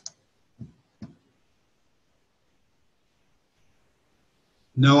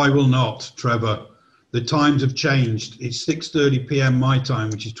 No, I will not, Trevor. The times have changed. It's 6:30 p.m. my time,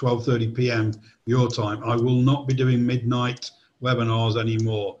 which is 12:30 p.m. your time. I will not be doing midnight webinars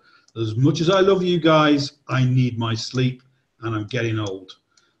anymore. As much as I love you guys, I need my sleep and I'm getting old.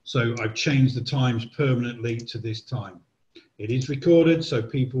 So I've changed the times permanently to this time. It is recorded so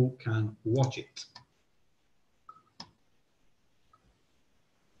people can watch it.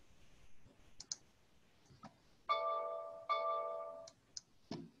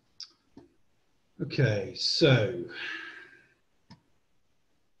 Okay, so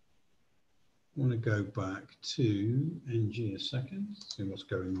I want to go back to NG a second, see what's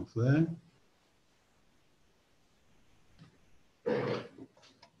going off there.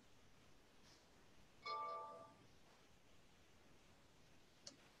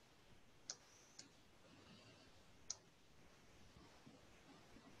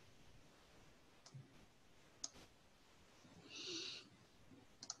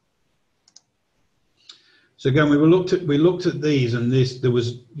 So again, we looked at these, and there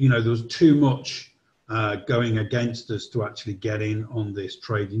was too much going against us to actually get in on this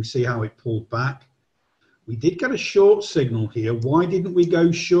trade. You can see how it pulled back. We did get a short signal here. Why didn't we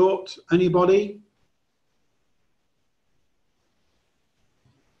go short? Anybody?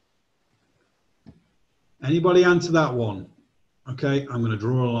 Anybody answer that one? Okay, I'm going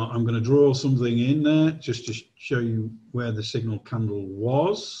to draw something in there just to show you where the signal candle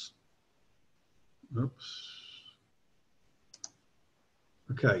was. Oops.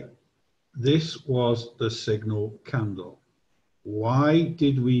 Okay, this was the signal candle. Why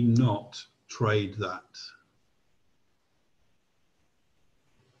did we not trade that?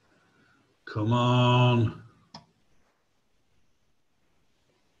 Come on.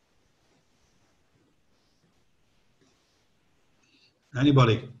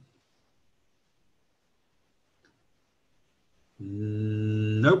 Anybody?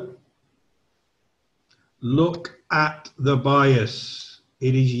 Nope. Look at the bias.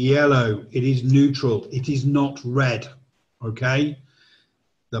 It is yellow. It is neutral. It is not red. Okay.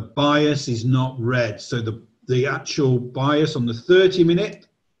 The bias is not red. So the actual bias on the 30-minute.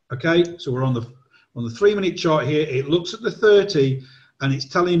 Okay. So we're on the 3-minute chart here. It looks at the 30 and it's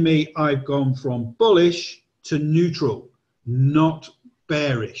telling me I've gone from bullish to neutral, not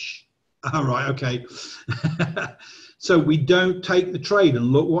bearish. All right. Okay. So we don't take the trade, and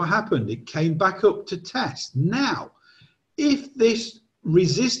look what happened. It came back up to test. Now, if this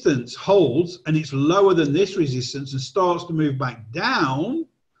resistance holds and it's lower than this resistance and starts to move back down,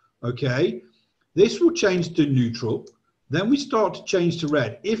 okay, this will change to neutral. Then we start to change to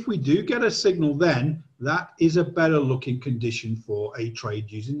red. If we do get a signal, then that is a better looking condition for a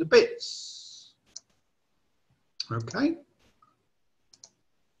trade using the B.I.T.S. Okay.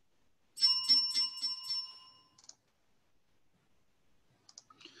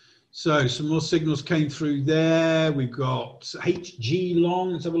 So some more signals came through there. We've got HG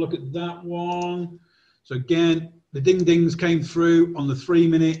long. Let's have a look at that one. So again, the ding dings came through on the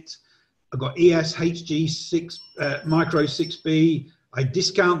 3-minute. I've got ES, HG, 6, micro 6B. I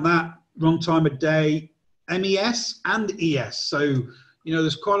discount that, wrong time of day. MES and ES. So,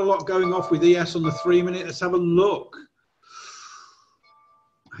 there's quite a lot going off with ES on the 3-minute. Let's have a look.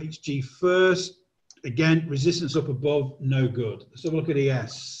 HG first. Again, resistance up above, no good. Let's have a look at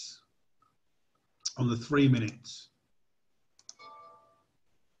ES. On the 3 minutes.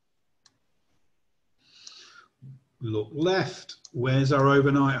 Look left. Where's our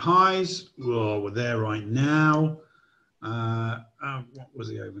overnight highs? Oh, we're there right now. What was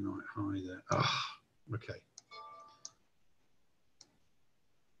the overnight high there? Okay.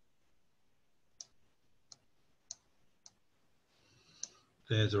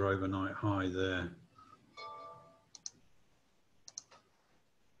 There's our overnight high there.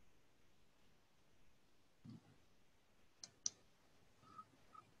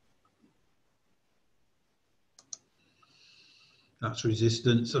 That's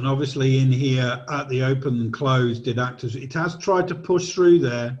resistance, and obviously in here at the open and close did act as it has tried to push through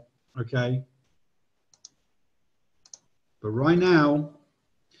there, okay. But right now,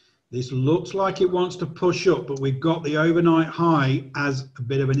 this looks like it wants to push up, but we've got the overnight high as a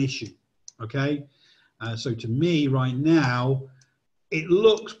bit of an issue, okay. So to me right now, it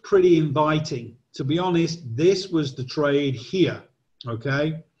looks pretty inviting. To be honest, this was the trade here,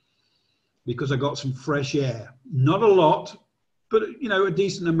 okay, because I got some fresh air, not a lot, but a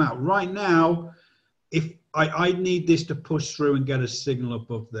decent amount. Right now, if I need this to push through and get a signal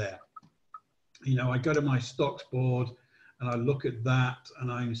above there. I go to my stocks board and I look at that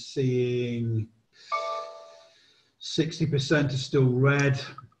and I'm seeing 60% is still red.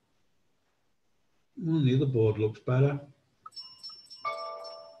 Well, the other board looks better.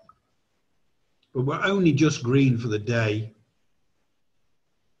 But we're only just green for the day.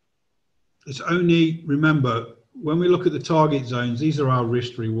 It's only, remember, when we look at the target zones, these are our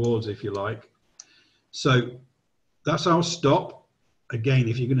risk rewards, if you like. So that's our stop. Again,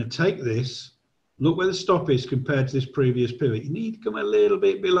 if you're going to take this, look where the stop is compared to this previous pivot. You need to come a little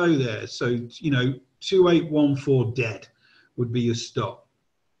bit below there. So, 2814 dead would be your stop.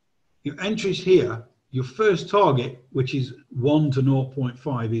 Your entries here, your first target, which is 1 to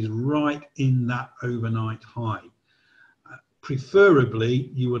 0.5, is right in that overnight high.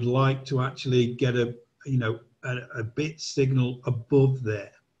 preferably you would like to actually get a bit signal above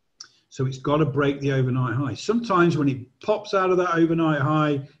there. So it's got to break the overnight high. Sometimes when it pops out of that overnight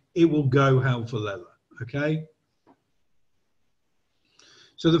high, it will go hell for leather, okay?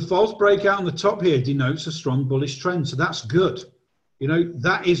 So the false breakout on the top here denotes a strong bullish trend. So that's good. You know,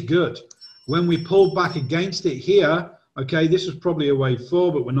 that is good. When we pulled back against it here, okay, this was probably a wave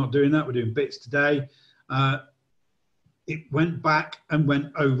 4, but we're not doing that. We're doing bits today. It went back and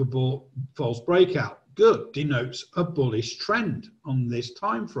went overbought false breakout. Good, denotes a bullish trend on this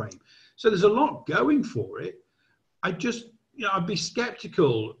time frame. So there's a lot going for it. I just, I'd be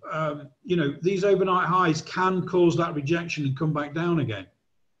skeptical. These overnight highs can cause that rejection and come back down again.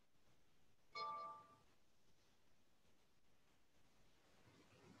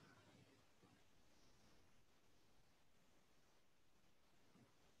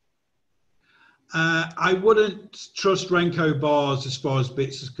 I wouldn't trust Renko bars as far as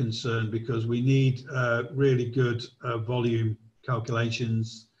bits is concerned, because we need really good volume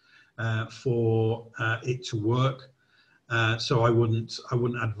calculations for it to work. So I wouldn't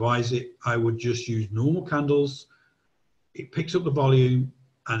advise it. I would just use normal candles. It picks up the volume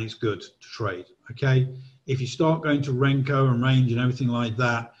and it's good to trade. Okay. If you start going to Renko and range and everything like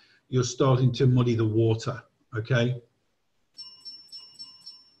that, you're starting to muddy the water. Okay.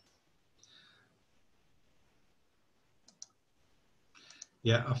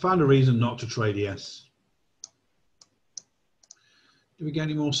 Yeah, I found a reason not to trade ES. Do we get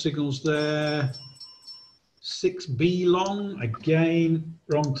any more signals there? 6B long, again,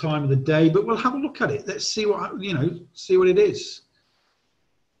 wrong time of the day, but we'll have a look at it. Let's see what, see what it is.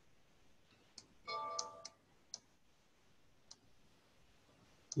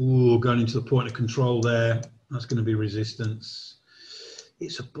 Ooh, going into the point of control there. That's going to be resistance.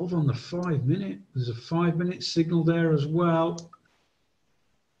 It's above on the 5 minute. There's a 5 minute signal there as well.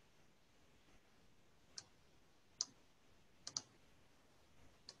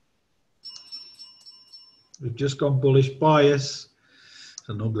 We've just gone bullish bias. It's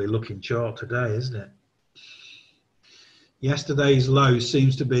an ugly looking chart today, isn't it? Yesterday's low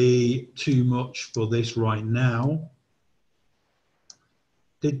seems to be too much for this right now.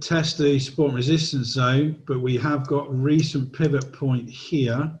 Did test the support resistance zone, but we have got a recent pivot point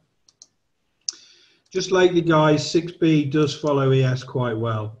here. Just lately, guys, 6B does follow ES quite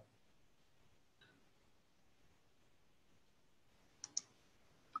well.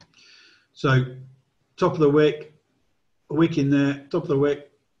 So top of the wick, a wick in there, top of the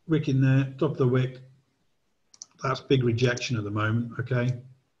wick, wick in there, top of the wick. That's big rejection at the moment, okay?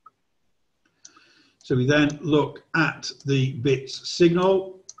 So we then look at the B.I.T.S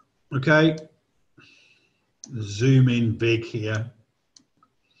signal, okay? Zoom in big here.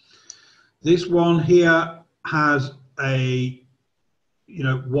 This one here has a,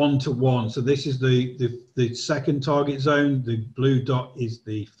 1-to-1. So this is the second target zone. The blue dot is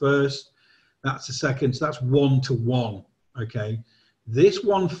the first. That's the second, so that's 1-to-1, okay? This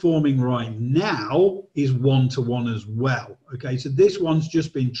one forming right now is 1-to-1 as well, okay? So this one's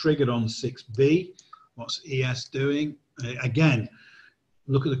just been triggered on 6B. What's ES doing? Again,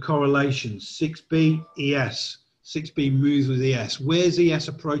 look at the correlation, 6B, ES. 6B moves with ES. Where's ES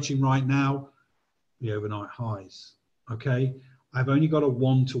approaching right now? The overnight highs, okay? I've only got a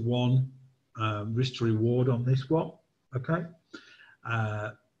 1-to-1 risk to reward on this one, okay?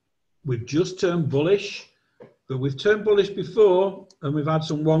 We've just turned bullish, but we've turned bullish before and we've had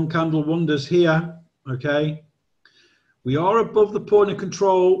some one candle wonders here, okay? We are above the point of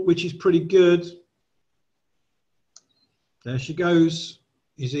control, which is pretty good. There she goes.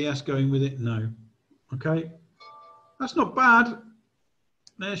 Is ES going with it? No. Okay. That's not bad.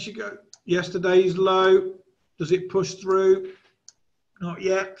 There she goes. Yesterday's low. Does it push through? Not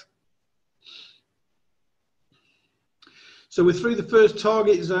yet. So we're through the first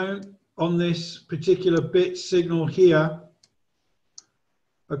target zone on this particular B.I.T.S signal here.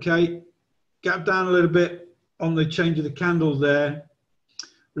 Okay, gap down a little bit on the change of the candle there.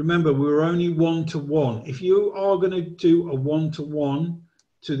 Remember, we were only 1-to-1. If you are going to do a 1-to-1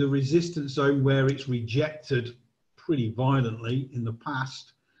 to the resistance zone where it's rejected pretty violently in the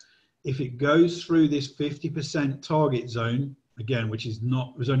past, if it goes through this 50% target zone, again, which is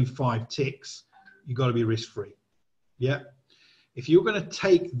not, there's only 5 ticks, you've got to be risk-free. Yeah. If you're going to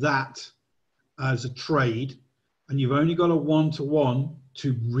take that as a trade and you've only got a 1-to-1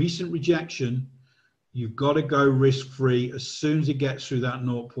 to recent rejection, you've got to go risk-free as soon as it gets through that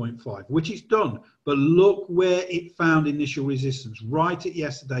 0.5, which it's done. But look where it found initial resistance, right at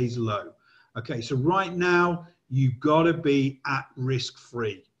yesterday's low. Okay, so right now, you've got to be at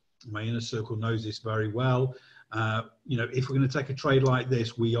risk-free. My inner circle knows this very well. You know, if we're going to take a trade like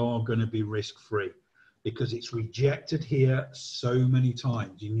this, we are going to be risk-free because it's rejected here so many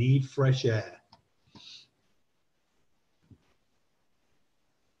times. You need fresh air.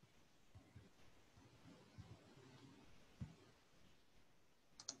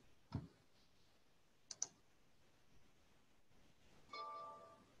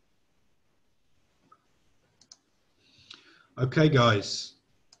 Okay, guys,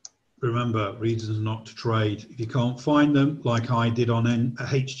 remember, reasons not to trade. If you can't find them, like I did on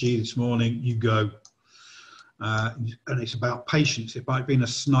HG this morning, you go. And it's about patience. It's about being a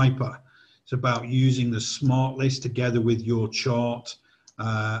sniper. It's about using the Smartlist together with your chart.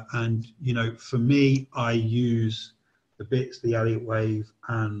 And, you know, for me, I use the B.I.T.S, the Elliott Wave,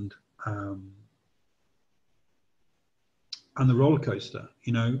 and the roller coaster.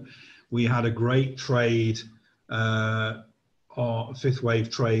 You know, we had a great trade, our fifth wave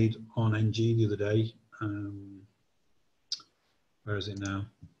trade on NG the other day. Where is it now?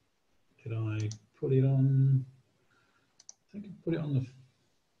 Did I put it on? I think I put it on the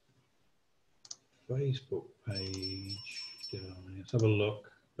Facebook page. Did I? Let's have a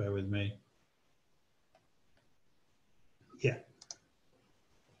look. Bear with me. Yeah.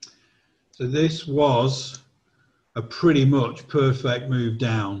 So this was a pretty much perfect move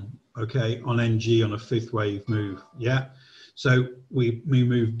down, okay, on NG on a fifth wave move. Yeah. So we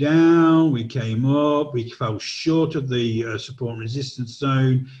moved down, we came up, we fell short of the support and resistance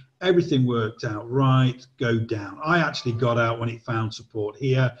zone. Everything worked out right, go down. I actually got out when it found support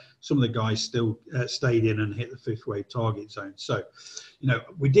here. Some of the guys still stayed in and hit the fifth wave target zone. So, you know,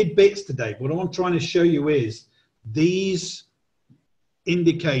 we did B.I.T.S today. What I'm trying to show you is these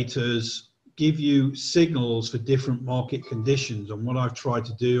indicators give you signals for different market conditions, and what I've tried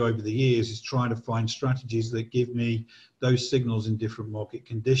to do over the years is try to find strategies that give me those signals in different market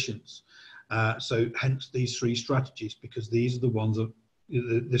conditions. So hence these three strategies, because these are the ones that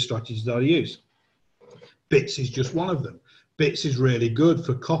the strategies that I use. B.I.T.S is just one of them. B.I.T.S is really good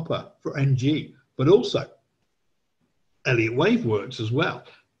for copper, for NG, but also Elliott Wave works as well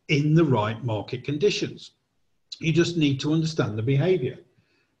in the right market conditions. You just need to understand the behavior.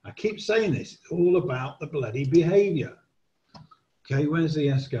 I keep saying this, it's all about the bloody behavior. Okay, where's the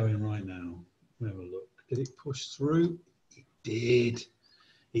S going right now? Have a look. Did it push through? It did.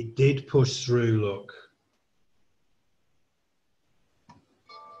 It did push through, look.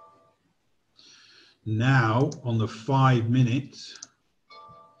 Now, on the 5 minutes,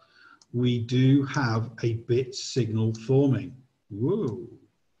 we do have a B.I.T.S signal forming. Whoa.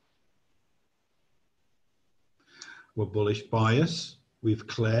 We're bullish bias. We've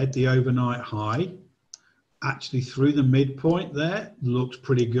cleared the overnight high. Actually, through the midpoint there, looks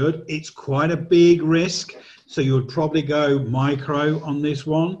pretty good. It's quite a big risk, so you would probably go micro on this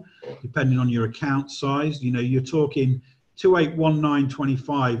one, depending on your account size. You know, you're talking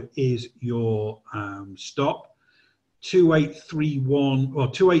 2819.25 is your stop. 2831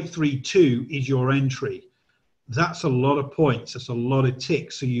 or 2832 is your entry. That's a lot of points. That's a lot of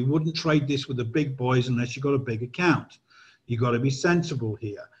ticks. So you wouldn't trade this with the big boys unless you've got a big account. You've got to be sensible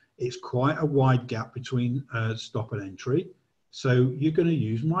here. It's quite a wide gap between stop and entry. So you're going to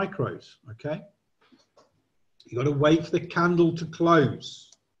use micros, okay? You've got to wait for the candle to close.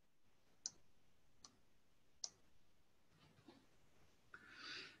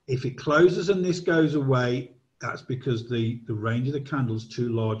 If it closes and this goes away, that's because the range of the candle is too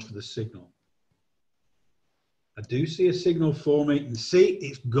large for the signal. I do see a signal forming, and see,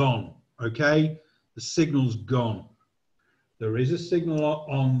 it's gone, okay? The signal's gone. There is a signal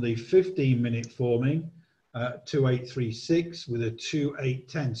on the 15-minute forming, 2836 with a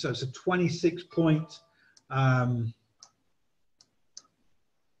 2810. So it's a 26 point,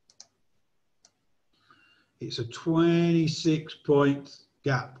 it's a 26 point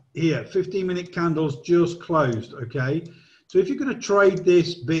gap here. 15-minute candles just closed, okay? So if you're going to trade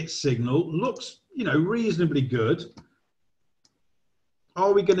this B.I.T.S signal, looks, you know, reasonably good.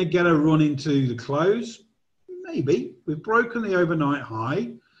 Are we going to get a run into the close? Maybe. We've broken the overnight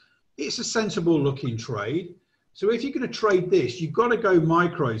high. It's a sensible looking trade. So if you're going to trade this, you've got to go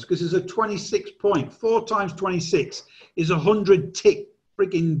micros, because there's a 26 point. 4 times 26 is 100 tick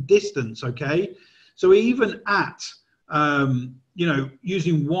frigging distance, okay? So even at, you know,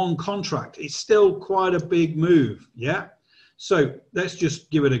 using one contract, it's still quite a big move, yeah? So let's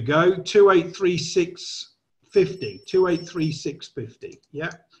just give it a go. 2836.50, 2836.50, yeah?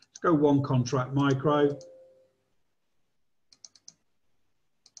 Let's go one contract micro.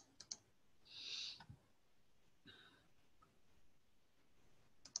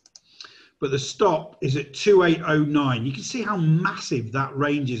 But the stop is at 2809. You can see how massive that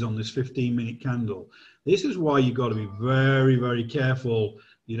range is on this 15-minute candle. This is why you've got to be very, very careful.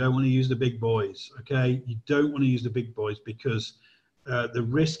 You don't want to use the big boys, okay? You don't want to use the big boys because the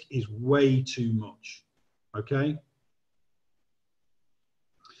risk is way too much, okay?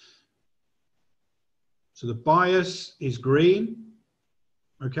 So the bias is green,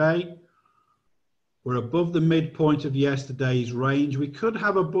 okay? We're above the midpoint of yesterday's range. We could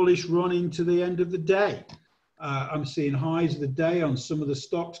have a bullish run into the end of the day. I'm seeing highs of the day on some of the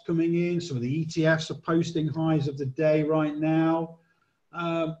stocks coming in. Some of the ETFs are posting highs of the day right now.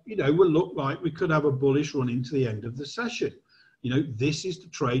 You know, will look like we could have a bullish run into the end of the session. You know, this is the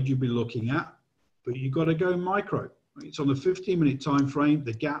trade you'll be looking at, but you've got to go micro. It's on the 15-minute time frame.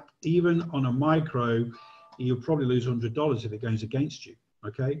 The gap, even on a micro, you'll probably lose $100 if it goes against you,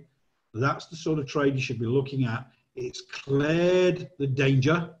 okay? That's the sort of trade you should be looking at. It's cleared the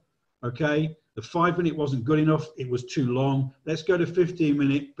danger, okay? The 5-minute wasn't good enough. It was too long. Let's go to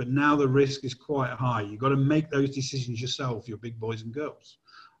 15-minute, but now the risk is quite high. You've got to make those decisions yourself, your big boys and girls,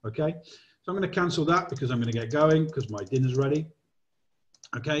 okay? So I'm going to cancel that because I'm going to get going because my dinner's ready.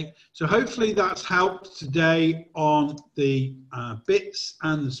 Okay, so hopefully that's helped today on the B.I.T.S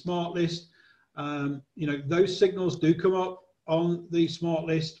and the Smart List. You know, those signals do come up on the Smart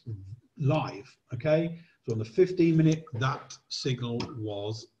List live, okay? So on the 15-minute, that signal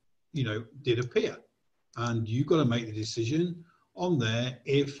was, you know, did appear. And you've got to make the decision on there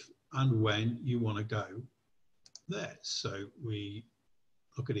if and when you want to go there. So we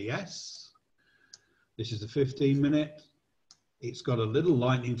look at ES. This is the 15-minute. It's got a little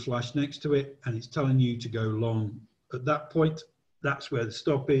lightning flash next to it, and it's telling you to go long. At that point, that's where the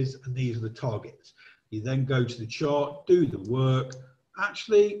stop is, and these are the targets. You then go to the chart, do the work.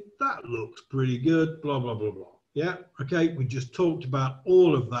 Actually, that looks pretty good, blah, blah, blah, blah. Yeah, okay, we just talked about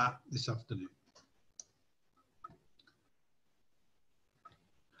all of that this afternoon.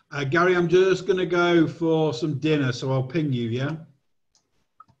 Gary, I'm just going to go for some dinner, so I'll ping you, yeah?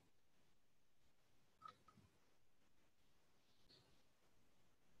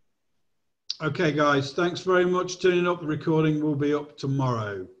 Okay, guys, thanks very much for turning up. The recording will be up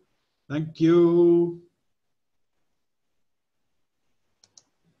tomorrow. Thank you.